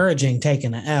I'm encouraging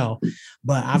taking an L,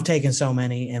 but I've taken so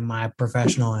many in my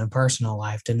professional and personal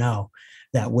life to know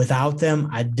that without them,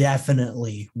 I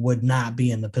definitely would not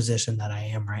be in the position that I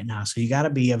am right now. So you got to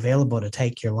be available to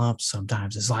take your lumps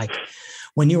sometimes. It's like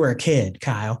when you were a kid,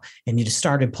 Kyle, and you just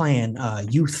started playing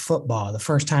youth football. The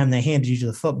first time they handed you to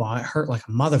the football, it hurt like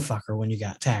a motherfucker when you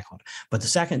got tackled. But the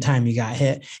second time you got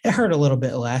hit, it hurt a little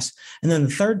bit less. And then the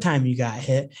third time you got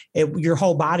hit, your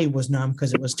whole body was numb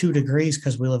because it was 2 degrees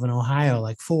because we live in Ohio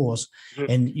like fools,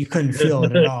 and you couldn't feel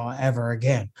it at all ever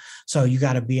again. So you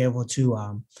got to be able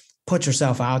to put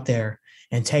yourself out there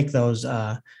and take those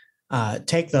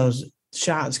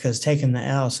shots, because taking the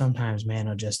L sometimes, man,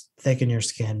 will just thicken your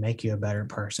skin, make you a better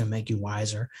person, make you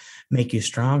wiser, make you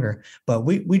stronger. But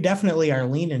we definitely are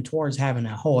leaning towards having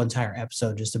a whole entire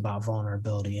episode just about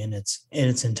vulnerability in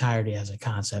its entirety as a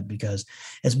concept, because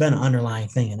it's been an underlying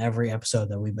thing in every episode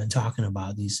that we've been talking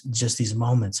about, these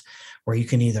moments where you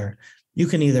can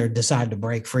either decide to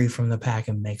break free from the pack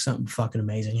and make something fucking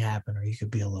amazing happen, or you could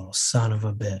be a little son of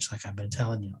a bitch, like I've been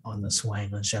telling you on the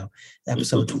Swangland show,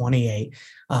 episode 28.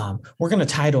 We're going to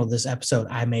title this episode,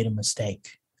 I Made a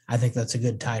Mistake. I think that's a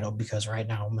good title because right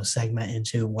now I'm going to segment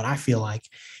into what I feel like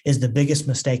is the biggest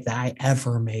mistake that I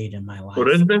ever made in my life. Well,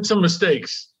 there's been some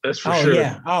mistakes. That's for sure.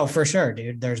 Yeah. Oh, for sure,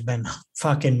 dude. There's been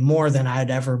fucking more than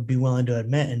I'd ever be willing to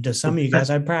admit. And to some of you guys,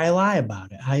 I'd probably lie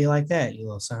about it. How you like that, you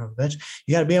little son of a bitch?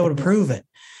 You got to be able to prove it.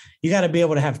 You got to be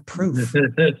able to have proof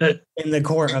in the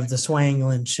court of the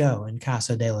Swangland show in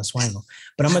Casa de la Swangle.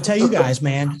 But I'm going to tell you guys,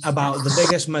 man, about the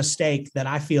biggest mistake that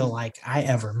I feel like I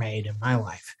ever made in my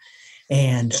life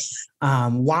and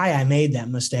why I made that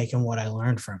mistake and what I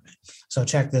learned from it. So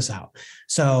check this out.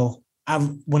 So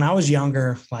when I was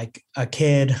younger, like a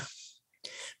kid,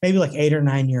 maybe like 8 or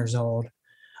 9 years old,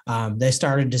 they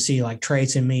started to see like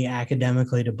traits in me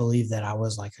academically to believe that I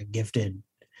was like a gifted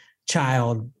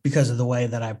child because of the way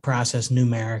that I process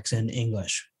numerics and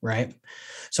English, right?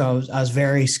 So I was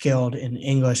very skilled in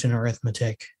English and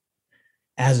arithmetic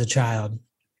as a child.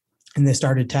 And they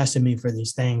started testing me for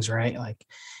these things, right? Like,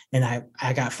 and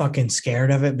I got fucking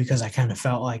scared of it because I kind of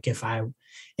felt like if I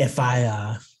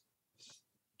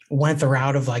went the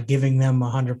route of like giving them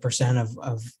 100%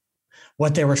 of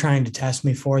what they were trying to test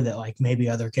me for, that like maybe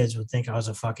other kids would think I was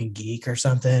a fucking geek or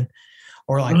something,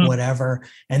 or like whatever.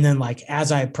 And then like,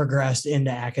 as I progressed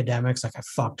into academics, like I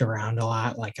fucked around a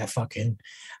lot. Like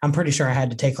I'm pretty sure I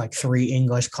had to take like 3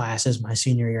 English classes my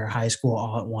senior year of high school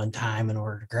all at one time in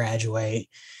order to graduate,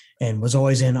 and was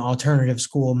always in alternative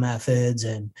school methods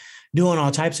and doing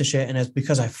all types of shit. And it's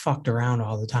because I fucked around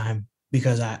all the time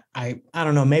because I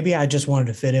don't know, maybe I just wanted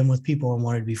to fit in with people and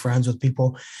wanted to be friends with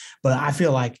people. But I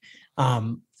feel like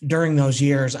during those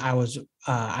years,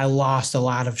 I lost a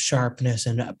lot of sharpness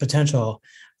and potential,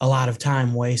 a lot of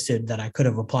time wasted that I could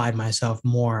have applied myself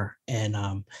more. And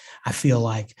I feel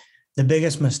like the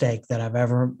biggest mistake that I've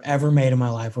ever made in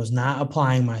my life was not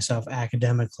applying myself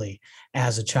academically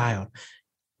as a child.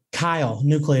 Kyle,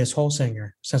 Nucleus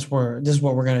Holsinger, since this is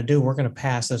what we're going to do, we're going to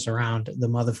pass this around the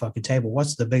motherfucking table.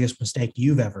 What's the biggest mistake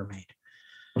you've ever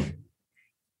made?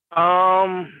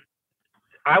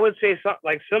 I would say something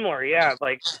like similar. Yeah.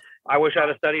 Like I wish I'd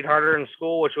have studied harder in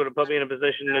school, which would have put me in a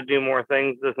position to do more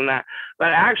things, this and that. But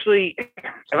actually,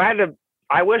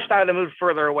 I wished I'd have moved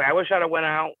further away. I wish I'd have went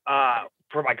out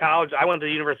for my college. I went to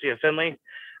the University of Findlay.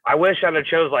 I wish I'd have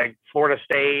chose like Florida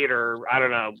State or I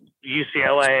don't know,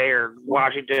 UCLA or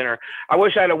Washington, or I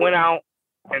wish I'd have went out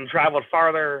and traveled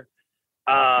farther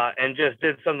and just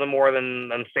did something more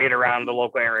than stayed around the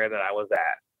local area that I was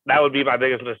at. That would be my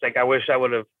biggest mistake. I wish I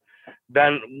would have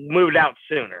moved out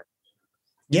sooner.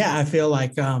 Yeah, I feel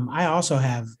like I also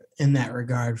have in that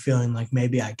regard feeling like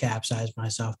maybe I capsized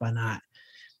myself by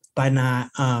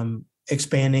not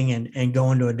expanding and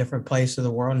going to a different place of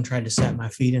the world and trying to set my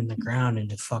feet in the ground and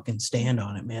to fucking stand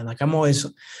on it, man. Like I'm always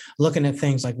looking at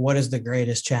things like, what is the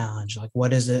greatest challenge? Like,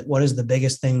 what is the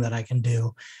biggest thing that I can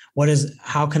do?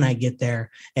 How can I get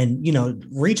there? And,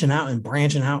 reaching out and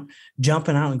branching out,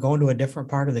 jumping out and going to a different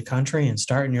part of the country and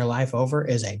starting your life over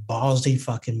is a ballsy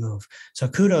fucking move. So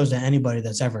kudos to anybody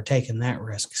that's ever taken that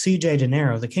risk. CJ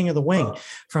Dinero, the king of the wing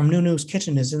from Nunu's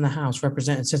Kitchen, is in the house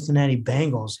representing Cincinnati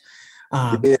Bengals.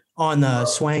 On the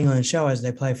Swangland show as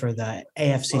they play for the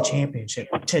AFC Championship.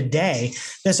 Today,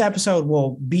 this episode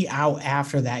will be out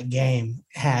after that game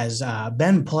has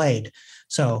been played.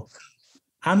 So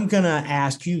I'm going to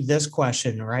ask you this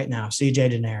question right now,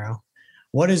 CJ Dinero.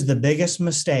 What is the biggest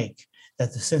mistake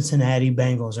that the Cincinnati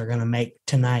Bengals are going to make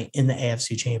tonight in the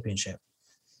AFC Championship?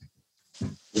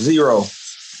 Zero.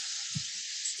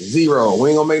 We ain't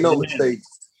going to make no mistakes.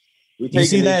 You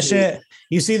see that shit?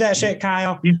 You see that shit,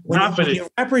 Kyle? When you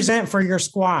represent for your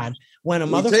squad, when a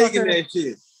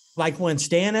motherfucker, like when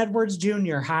Stan Edwards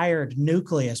Jr. hired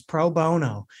Nucleus pro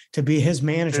bono to be his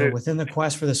manager within the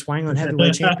quest for the Swangland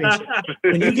Heavyweight Championship,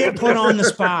 when you get put on the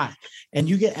spot and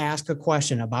you get asked a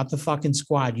question about the fucking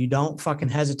squad, you don't fucking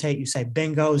hesitate. You say,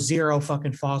 bingo, 0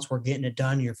 fucking faults. We're getting it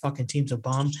done. Your fucking team's a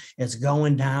bum. It's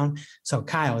going down. So,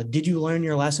 Kyle, did you learn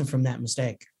your lesson from that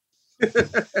mistake?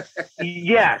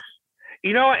 Yes.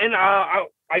 And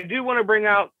I do want to bring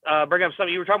up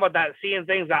something. You were talking about that, seeing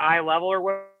things at eye level or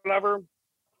whatever.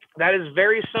 That is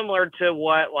very similar to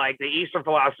what like the Eastern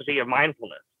philosophy of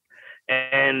mindfulness,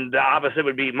 and the opposite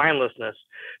would be mindlessness.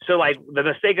 So like the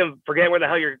mistake of forgetting where the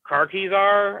hell your car keys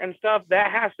are and stuff,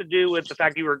 that has to do with the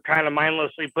fact you were kind of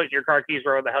mindlessly putting your car keys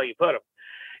where the hell you put them.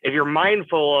 If you're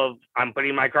mindful of, I'm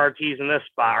putting my car keys in this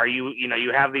spot, or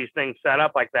you have these things set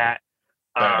up like that,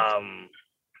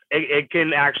 it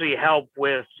can actually help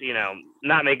with,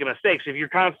 not making mistakes. If you're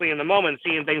constantly in the moment,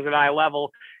 seeing things at eye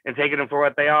level and taking them for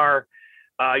what they are,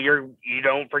 you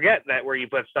don't forget that where you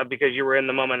put stuff because you were in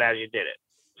the moment as you did it.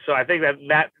 So I think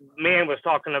that man was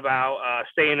talking about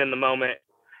staying in the moment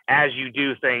as you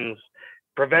do things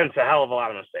prevents a hell of a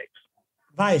lot of mistakes.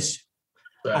 Vice,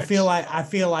 Facts. I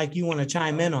feel like you want to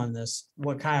chime in on this.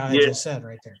 What Kyle had just said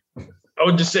right there. I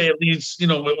would just say at least,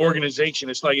 with organization,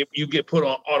 it's like if you get put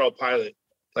on autopilot.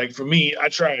 Like for me, I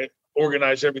try to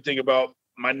organize everything about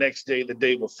my next day, the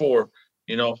day before.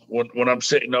 When I'm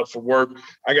setting up for work,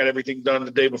 I got everything done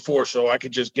the day before, so I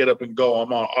could just get up and go.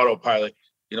 I'm on autopilot.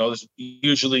 There's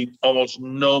usually almost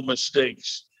no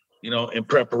mistakes, in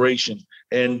preparation.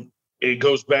 And it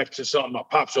goes back to something my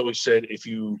pops always said: if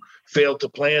you fail to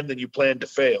plan, then you plan to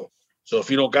fail. So if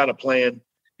you don't got a plan,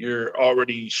 you're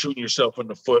already shooting yourself in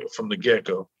the foot from the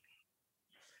get-go.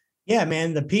 Yeah,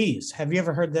 man, the P's. Have you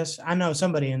ever heard this? I know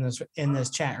somebody in this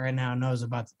chat right now knows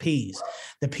about the P's.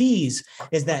 The P's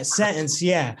is that sentence,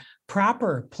 yeah,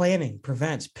 proper planning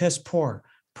prevents piss poor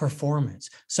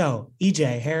performance. So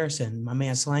EJ Harrison, my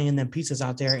man, slanging them pizzas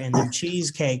out there and them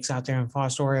cheesecakes out there in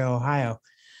Fostoria, Ohio.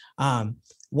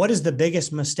 What is the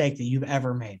biggest mistake that you've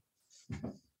ever made?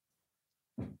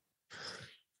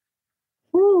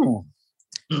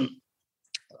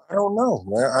 I don't know,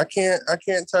 man. I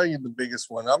can't tell you the biggest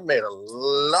one. I've made a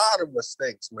lot of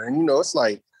mistakes, man. It's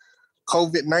like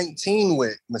COVID-19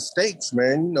 with mistakes,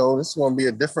 man. It's going to be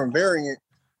a different variant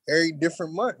every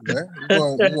different month, man.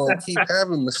 We're going to keep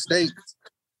having mistakes.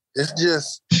 It's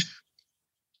just,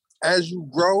 as you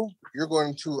grow, you're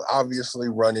going to obviously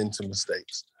run into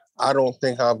mistakes. I don't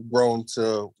think I've grown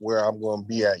to where I'm going to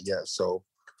be at yet. So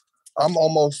I'm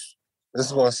almost, this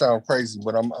is going to sound crazy,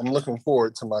 but I'm looking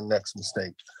forward to my next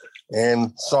mistake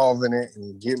and solving it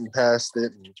and getting past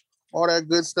it and all that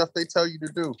good stuff they tell you to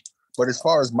do. But as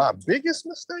far as my biggest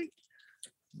mistake,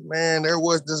 man, there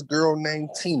was this girl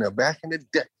named Tina back in the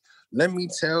day. Let me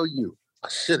tell you, I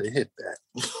should have hit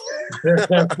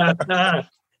that.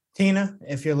 Tina,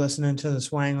 if you're listening to the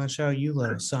Swangling Show, you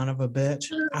little son of a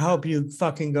bitch. I hope you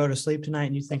fucking go to sleep tonight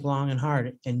and you think long and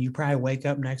hard, and you probably wake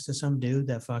up next to some dude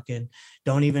that fucking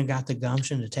don't even got the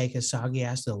gumption to take his soggy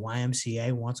ass to the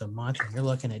YMCA once a month, and you're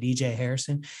looking at EJ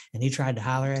Harrison, and he tried to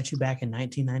holler at you back in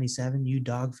 1997, you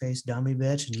dog-faced dummy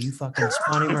bitch, and you fucking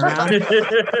spun him around.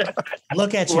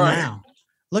 Look at you now.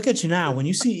 Look at you now. When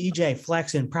you see EJ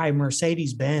flexing probably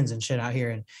Mercedes-Benz and shit out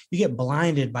here, and you get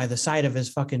blinded by the sight of his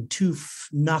fucking two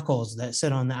knuckles that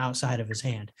sit on the outside of his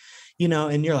hand,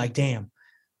 and you're like, damn,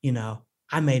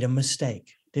 I made a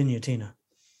mistake. Didn't you, Tina?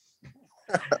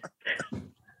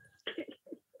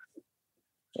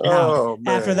 Now,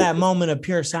 after that moment of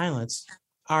pure silence,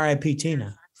 R.I.P.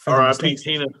 Tina. R.I.P.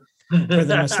 Tina. For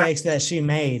the mistakes that she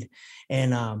made.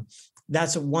 And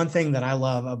that's one thing that I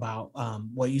love about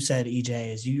what you said,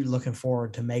 EJ, is you're looking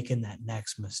forward to making that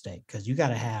next mistake, because you got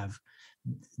to have,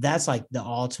 that's like the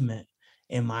ultimate,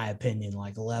 in my opinion,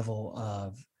 like level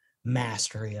of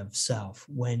mastery of self,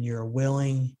 when you're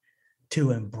willing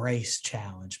to embrace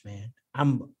challenge, man.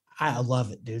 I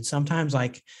love it, dude. Sometimes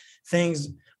like things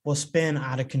will spin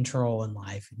out of control in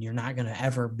life, and you're not going to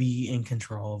ever be in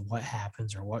control of what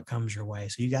happens or what comes your way.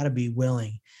 So you got to be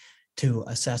willing to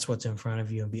assess what's in front of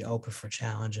you and be open for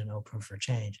challenge and open for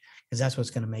change, because that's what's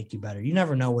going to make you better. You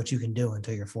never know what you can do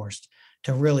until you're forced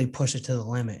to really push it to the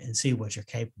limit and see what you're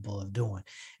capable of doing.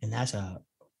 And that's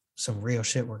some real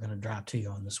shit we're going to drop to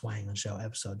you on the Swangling Show,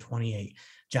 episode 28.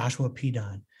 Joshua P.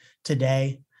 Dunn.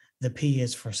 Today, the P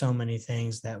is for so many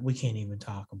things that we can't even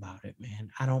talk about it, man.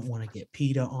 I don't want to get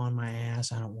PETA on my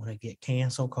ass. I don't want to get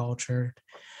cancel cultured.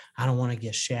 I don't want to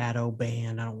get shadow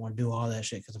banned. I don't want to do all that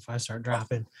shit, because if I start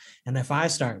dropping and if I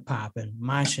start popping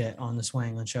my shit on the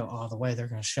Swangling Show all the way, they're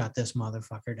going to shut this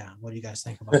motherfucker down. What do you guys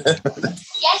think about that?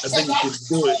 I think you should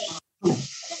do it.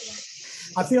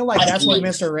 I feel like that's what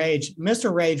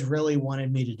Mr. Rage really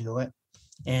wanted me to do it.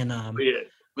 And yeah.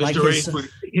 Like Mr.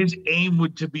 his aim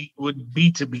would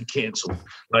be to be canceled.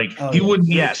 Like he wouldn't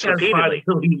be satisfied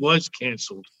until he was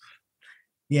canceled.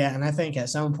 Yeah, and I think at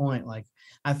some point, like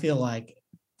I feel like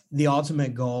the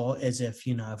ultimate goal is if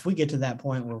we get to that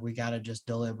point where we got to just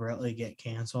deliberately get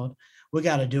canceled, we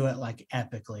got to do it like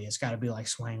epically. It's got to be like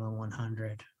Swangling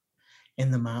 100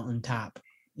 in the mountaintop,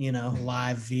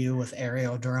 live view with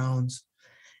aerial drones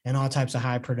and all types of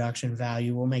high production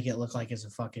value. We'll make it look like it's a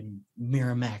fucking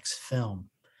Miramax film.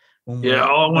 Yeah,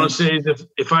 all I want to say is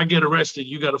if I get arrested,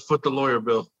 you got to foot the lawyer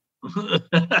bill.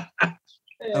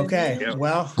 Okay, yeah.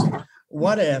 Well,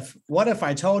 what if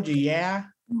I told you, yeah,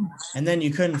 and then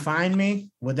you couldn't find me?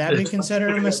 Would that be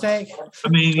considered a mistake? I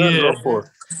mean, yeah,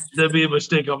 that'd be a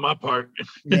mistake on my part.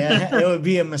 Yeah, it would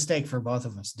be a mistake for both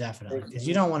of us, definitely, because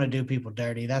you don't want to do people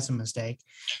dirty. That's a mistake.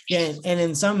 Yeah, and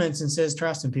in some instances,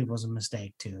 trusting people is a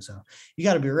mistake too. So you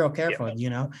got to be real careful,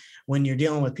 when you're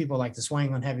dealing with people like the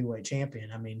Swangling heavyweight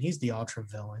champion. I mean, he's the ultra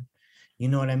villain. You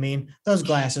know what I mean? Those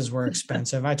glasses were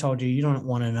expensive. I told you, you don't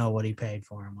want to know what he paid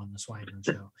for them on the Swangin'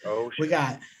 Show. Oh, we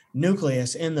got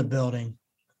Nucleus in the building,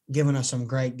 giving us some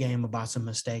great game about some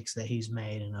mistakes that he's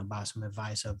made and about some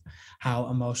advice of how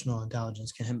emotional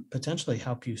intelligence can potentially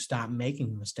help you stop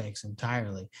making mistakes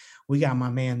entirely. We got my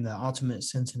man, the ultimate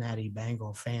Cincinnati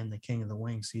Bengal fan, the king of the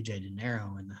wings, CJ De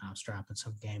Niro, in the house, dropping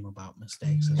some game about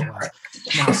mistakes as well.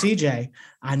 Now, CJ,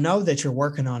 I know that you're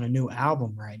working on a new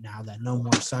album right now, that No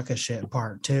More Sucker Shit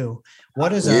Part 2.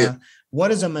 What is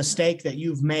a mistake that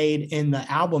you've made in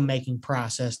the album making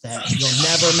process that you'll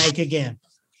never make again?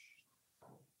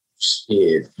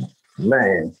 Shit,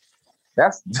 man,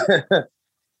 that's the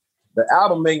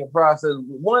album making process.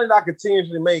 One that I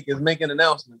continuously make is making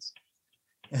announcements.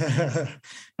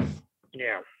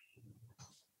 Yeah,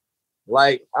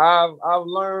 like I've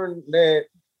learned that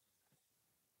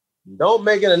don't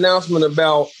make an announcement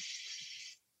about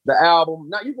the album.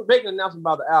 Now you can make an announcement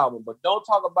about the album, but don't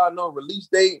talk about no release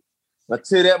date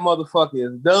until that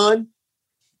motherfucker is done.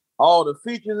 All the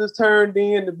features is turned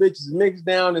in, the bitch is mixed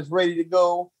down, it's ready to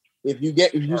go. If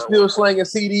you're still slanging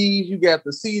CDs, you got the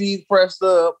CDs pressed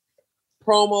up,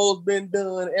 promos been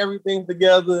done, everything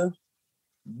together.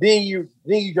 Then you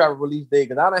drop a release date.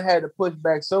 Because I done had to push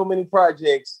back so many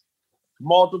projects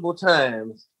multiple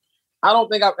times. I don't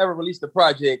think I've ever released a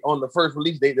project on the first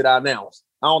release date that I announced.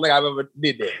 I don't think I've ever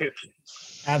did that.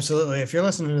 Absolutely. If you're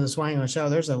listening to the Swangin' Show,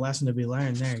 there's a lesson to be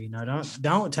learned there. You know,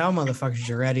 don't tell motherfuckers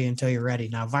you're ready until you're ready.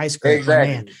 Now, Vice Grip,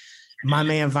 exactly. my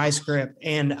man Vice Grip.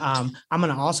 And I'm going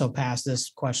to also pass this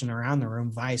question around the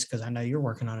room, Vice, because I know you're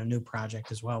working on a new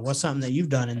project as well. What's something that you've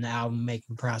done in the album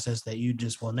making process that you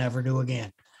just will never do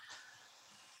again?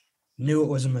 Knew it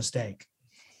was a mistake.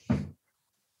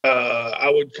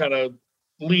 I would kind of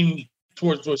lean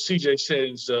towards what CJ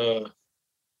says,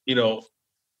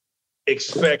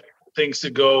 expect things to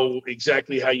go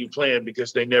exactly how you plan,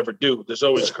 because they never do. There's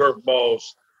always curveballs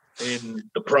in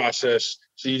the process.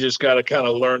 So you just got to kind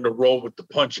of learn to roll with the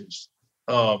punches.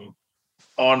 On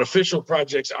official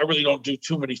projects, I really don't do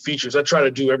too many features. I try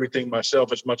to do everything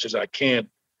myself as much as I can.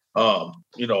 I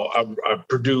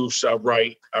produce, I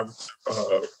write, I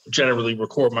generally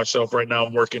record myself. Right now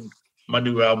I'm working my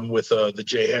new album with the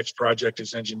J Hex Project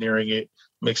is engineering it,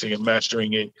 mixing and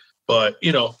mastering it. But,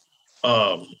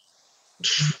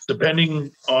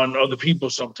 depending on other people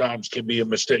sometimes can be a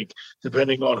mistake,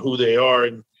 depending on who they are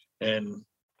and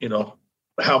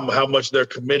how much they're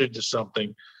committed to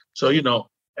something. So,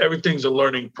 everything's a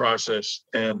learning process.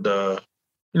 And,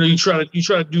 you try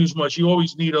to do as much. You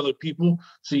always need other people.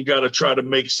 So you got to try to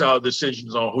make solid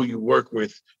decisions on who you work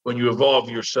with when you evolve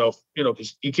yourself,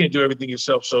 because you can't do everything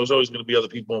yourself. So there's always going to be other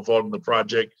people involved in the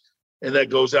project. And that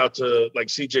goes out to, like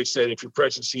CJ said, if you're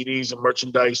pressing CDs and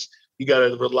merchandise, you got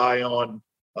to rely on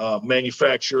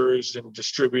manufacturers and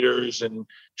distributors and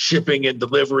shipping and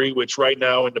delivery, which right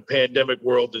now in the pandemic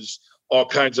world is all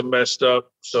kinds of messed up.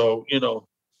 So,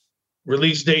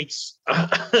 release dates,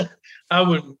 I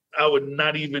would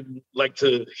not even like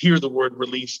to hear the word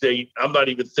release date. I'm not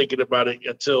even thinking about it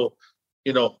until,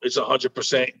 it's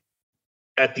 100%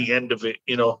 at the end of it,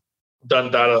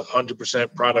 done,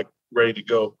 100% product ready to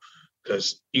go.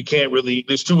 Because you can't really,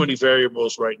 there's too many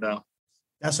variables right now.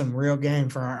 That's some real game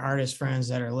for our artist friends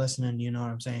that are listening. You know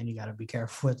what I'm saying? You got to be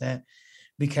careful with that.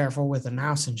 Be careful with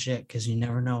announcing shit, because you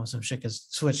never know when some shit can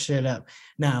switch shit up.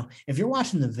 Now, if you're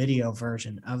watching the video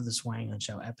version of the Swangin'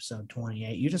 Show, episode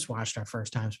 28, you just watched our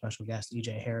first time special guest,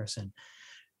 EJ Harrison,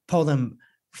 pull them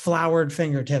floured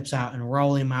fingertips out and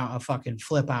roll him out a fucking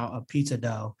flip out of pizza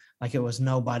dough like it was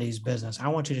nobody's business. I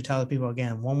want you to tell the people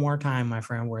again, one more time, my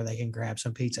friend, where they can grab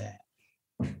some pizza at.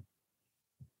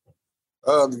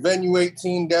 The Venue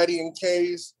 18 Daddy and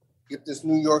K's. Get this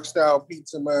New York style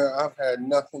pizza, man. I've had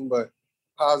nothing but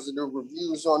positive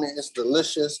reviews on it. It's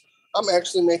delicious. I'm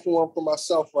actually making one for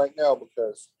myself right now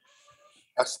because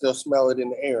I still smell it in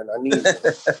the air and I need it.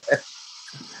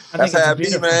 That's how it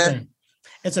be, man. Thing.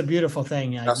 It's a beautiful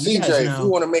thing. Now, CJ, if you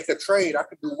want to make a trade, I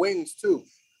could do wings too.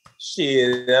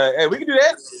 Shit, hey, we can do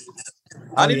that.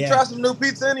 I need to try some new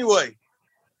pizza anyway.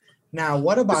 Now,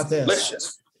 what about this?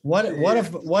 Delicious. What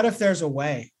if there's a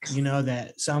way,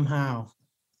 that somehow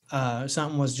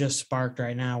something was just sparked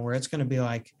right now where it's going to be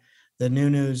like the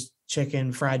Nunu's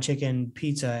fried chicken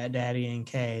pizza at Daddy and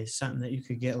K's, something that you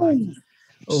could get like.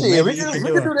 We can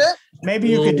do that. Maybe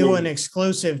you could do an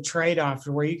exclusive trade-off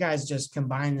where you guys just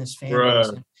combine this fan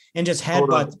base and just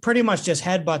pretty much just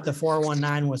headbutt the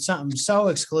 419 with something so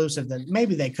exclusive that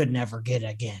maybe they could never get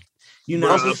again. You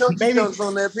know, maybe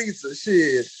on that pizza.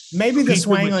 Shit. Maybe the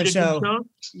Swangland show.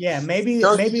 Yeah, maybe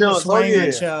the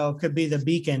Swangland show could be the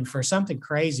beacon for something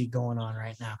crazy going on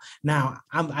right now. Now,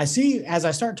 I see as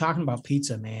I start talking about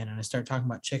pizza, man, and I start talking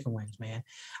about chicken wings, man.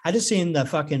 I just seen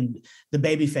the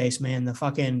baby face, man, the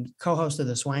fucking co-host of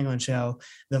the Swangland show,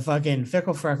 the fucking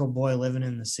fickle freckle boy living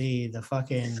in the sea, the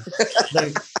fucking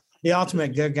the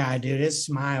ultimate good guy, dude. His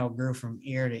smile grew from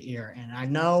ear to ear, and I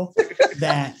know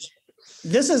that.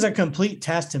 This is a complete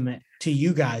testament to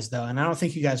you guys, though, and I don't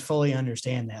think you guys fully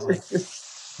understand that. Like,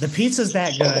 the pizza's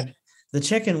that good, the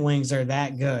chicken wings are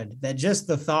that good that just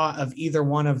the thought of either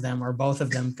one of them or both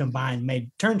of them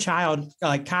combined turn Kyle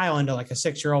into like a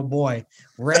 6-year-old boy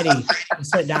ready to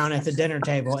sit down at the dinner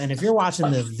table. And if you're watching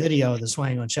the video of the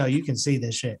Swangland show, you can see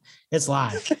this shit. It's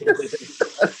live.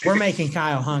 We're making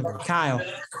Kyle hungry. Kyle,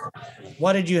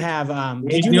 what did you have?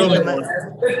 Did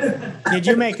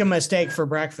you make a mistake for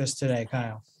breakfast today,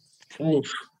 Kyle?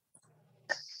 Oof.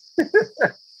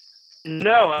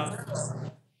 No.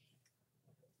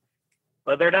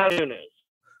 But they're not new news.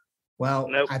 Well,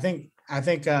 nope. I think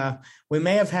we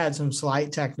may have had some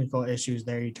slight technical issues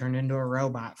there. You turned into a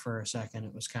robot for a second.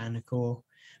 It was kind of cool,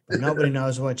 but nobody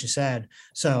knows what you said.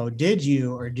 So did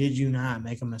you or did you not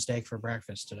make a mistake for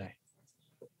breakfast today?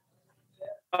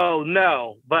 Oh,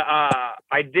 no, but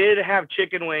I did have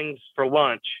chicken wings for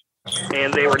lunch,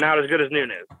 and they were not as good as new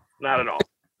news. Not at all.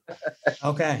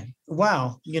 Okay.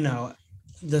 Well, you know,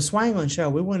 the Swangland show,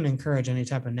 we wouldn't encourage any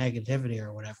type of negativity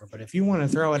or whatever, but if you want to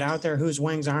throw it out there, whose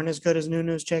wings aren't as good as New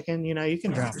News chicken, you know, you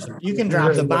can drop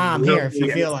the bomb here if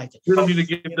you feel like it. You don't need to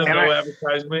give them no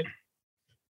advertisement.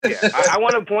 Yeah, I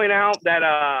want to point out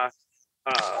that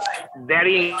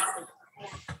Daddy.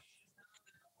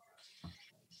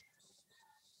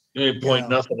 You ain't point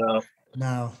nothing out.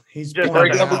 No, he's just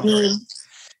pointed out.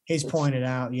 He's pointed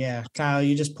out. Yeah, Kyle,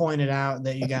 you just pointed out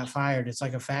that you got fired. It's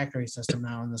like a factory system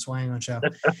now in the Swangland show.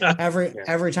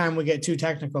 Every time we get 2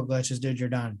 technical glitches, dude, you're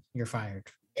done. You're fired.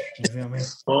 You feel me?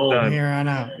 From here on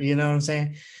out. You know what I'm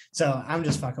saying? So I'm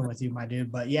just fucking with you, my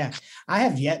dude. But yeah, I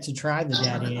have yet to try the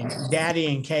Daddy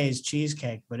and Kay's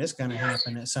cheesecake, but it's gonna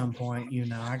happen at some point. You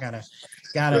know, I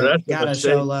gotta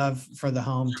show love for the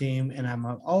home team, and I'm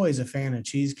always a fan of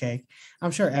cheesecake.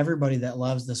 I'm sure everybody that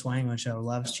loves the Swangland show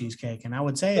loves cheesecake, and I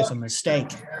would say it's a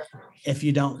mistake if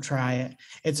you don't try it.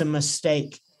 It's a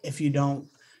mistake if you don't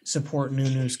support New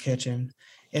News Kitchen.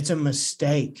 It's a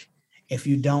mistake if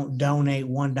you don't donate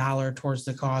 $1 towards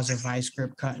the cause of Vice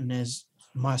Grip cutting his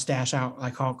mustache out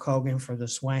like Hulk Hogan for the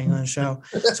Swangland show.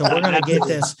 So we're gonna get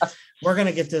this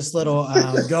little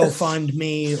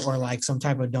GoFundMe or like some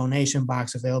type of donation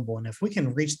box available. And if we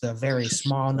can reach the very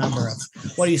small number of,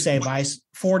 what do you say, Vice?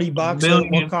 $40? $1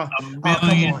 million.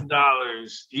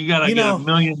 You gotta get $1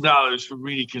 million for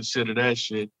me to consider that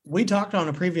shit. We talked on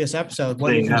a previous episode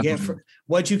what you can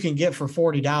get for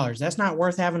 $40. That's not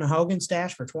worth having a Hogan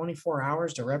stash for 24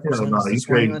 hours to represent the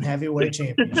Swangland Heavyweight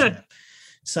Championship.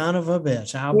 Son of a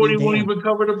bitch. 40 won't even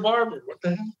cover the barber. What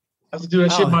the hell? I have to do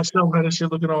that shit myself, man. That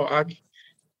shit looking all ugly.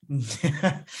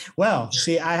 Well,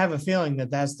 see, I have a feeling that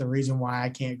that's the reason why I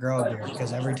can't grow a beard,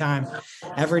 because every time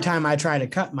I try to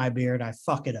cut my beard, I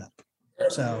fuck it up.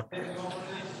 So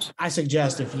I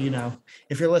suggest if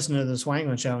you're listening to the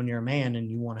Swangland show and you're a man and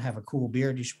you want to have a cool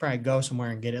beard, you should probably go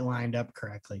somewhere and get it lined up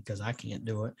correctly, because I can't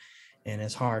do it. And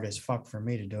it's hard as fuck for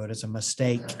me to do it. It's a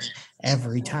mistake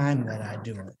every time that I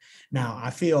do it. Now, I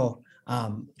feel,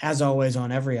 as always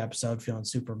on every episode, feeling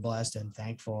super blessed and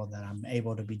thankful that I'm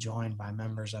able to be joined by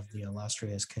members of the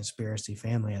illustrious conspiracy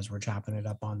family as we're chopping it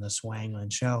up on the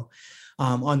Swangland show.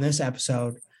 On this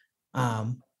episode,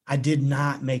 I did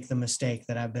not make the mistake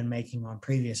that I've been making on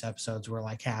previous episodes where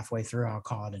like halfway through, I'll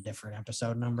call it a different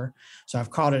episode number. So I've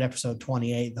called it episode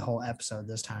 28, the whole episode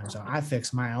this time. So I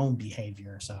fixed my own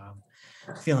behavior. So I'm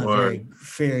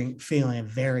feeling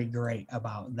very great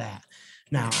about that.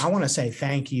 Now, I want to say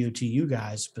thank you to you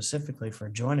guys specifically for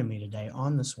joining me today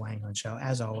on the Swangland show.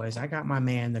 As always, I got my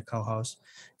man, the co-host,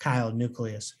 Kyle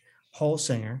Nucleus, whole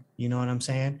singer. You know what I'm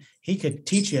saying? He could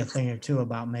teach you a thing or two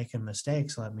about making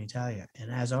mistakes, let me tell you.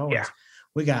 And as always,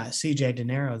 we got CJ De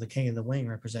Niro, the king of the wing,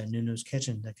 representing New News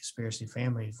Kitchen, the conspiracy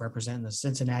family, representing the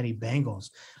Cincinnati Bengals.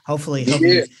 Hopefully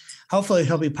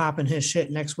he'll be popping his shit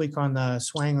next week on the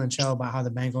Swangland show about how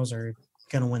the Bengals are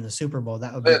going to win the Super Bowl.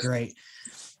 That would be great.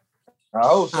 I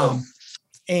hope so.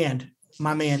 And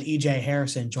my man EJ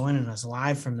Harrison joining us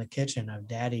live from the kitchen of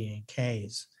Daddy and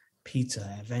Kay's Pizza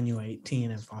at Venue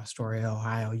 18 in Fostoria,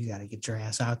 Ohio. You got to get your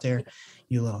ass out there,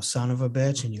 you little son of a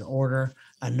bitch, and you order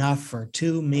enough for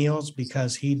 2 meals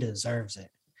because he deserves it.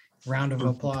 Round of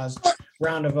applause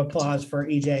for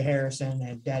EJ Harrison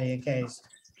and Daddy and Kay's.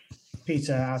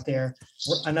 pizza out there.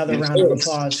 Another round of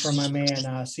applause for my man,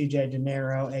 CJ De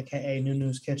Niro, aka New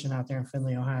News Kitchen out there in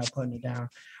Findlay, Ohio, putting it down.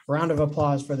 Round of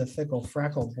applause for the fickle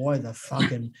freckle boy. The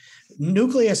fucking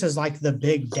Nucleus is like the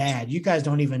big dad. You guys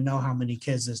don't even know how many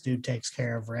kids this dude takes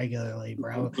care of regularly,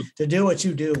 bro. To do what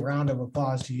you do, round of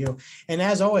applause to you. And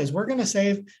as always, we're gonna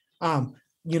save.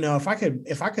 If I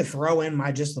could throw in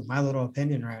my little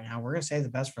opinion right now, we're gonna save the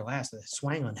best for last. The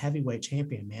Swangland heavyweight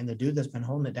champion, man, the dude that's been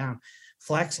holding it down,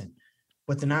 flexing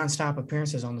with the nonstop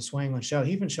appearances on the Swangland show.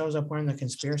 He even shows up wearing the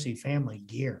Conspiracy family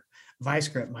gear. Vice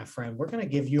Grip, my friend, we're going to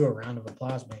give you a round of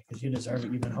applause, man, because you deserve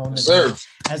it. You've been holding it down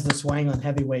as the Swangland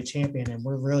heavyweight champion, and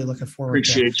we're really looking forward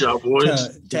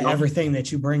to everything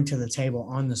that you bring to the table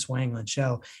on the Swangland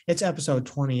show. It's episode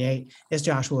 28. It's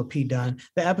Joshua P. Dunn.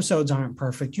 The episodes aren't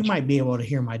perfect. You might be able to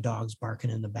hear my dogs barking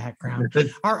in the background.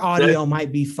 Our audio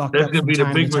might be fucked up from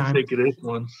time to time. Mistake of this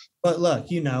one. But look,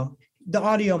 the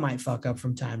audio might fuck up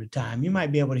from time to time. You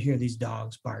might be able to hear these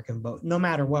dogs barking, but no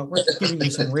matter what, we're giving you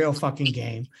some real fucking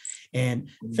game. And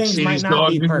things might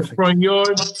not be perfect. Front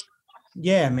yard?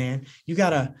 Yeah, man. You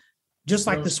gotta, just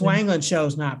like the Swangland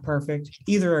show's not perfect,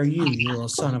 either are you little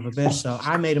son of a bitch. So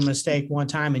I made a mistake one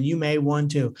time and you made one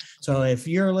too. So if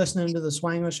you're listening to the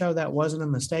Swangland show, that wasn't a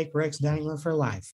mistake. Rick's dangling for life.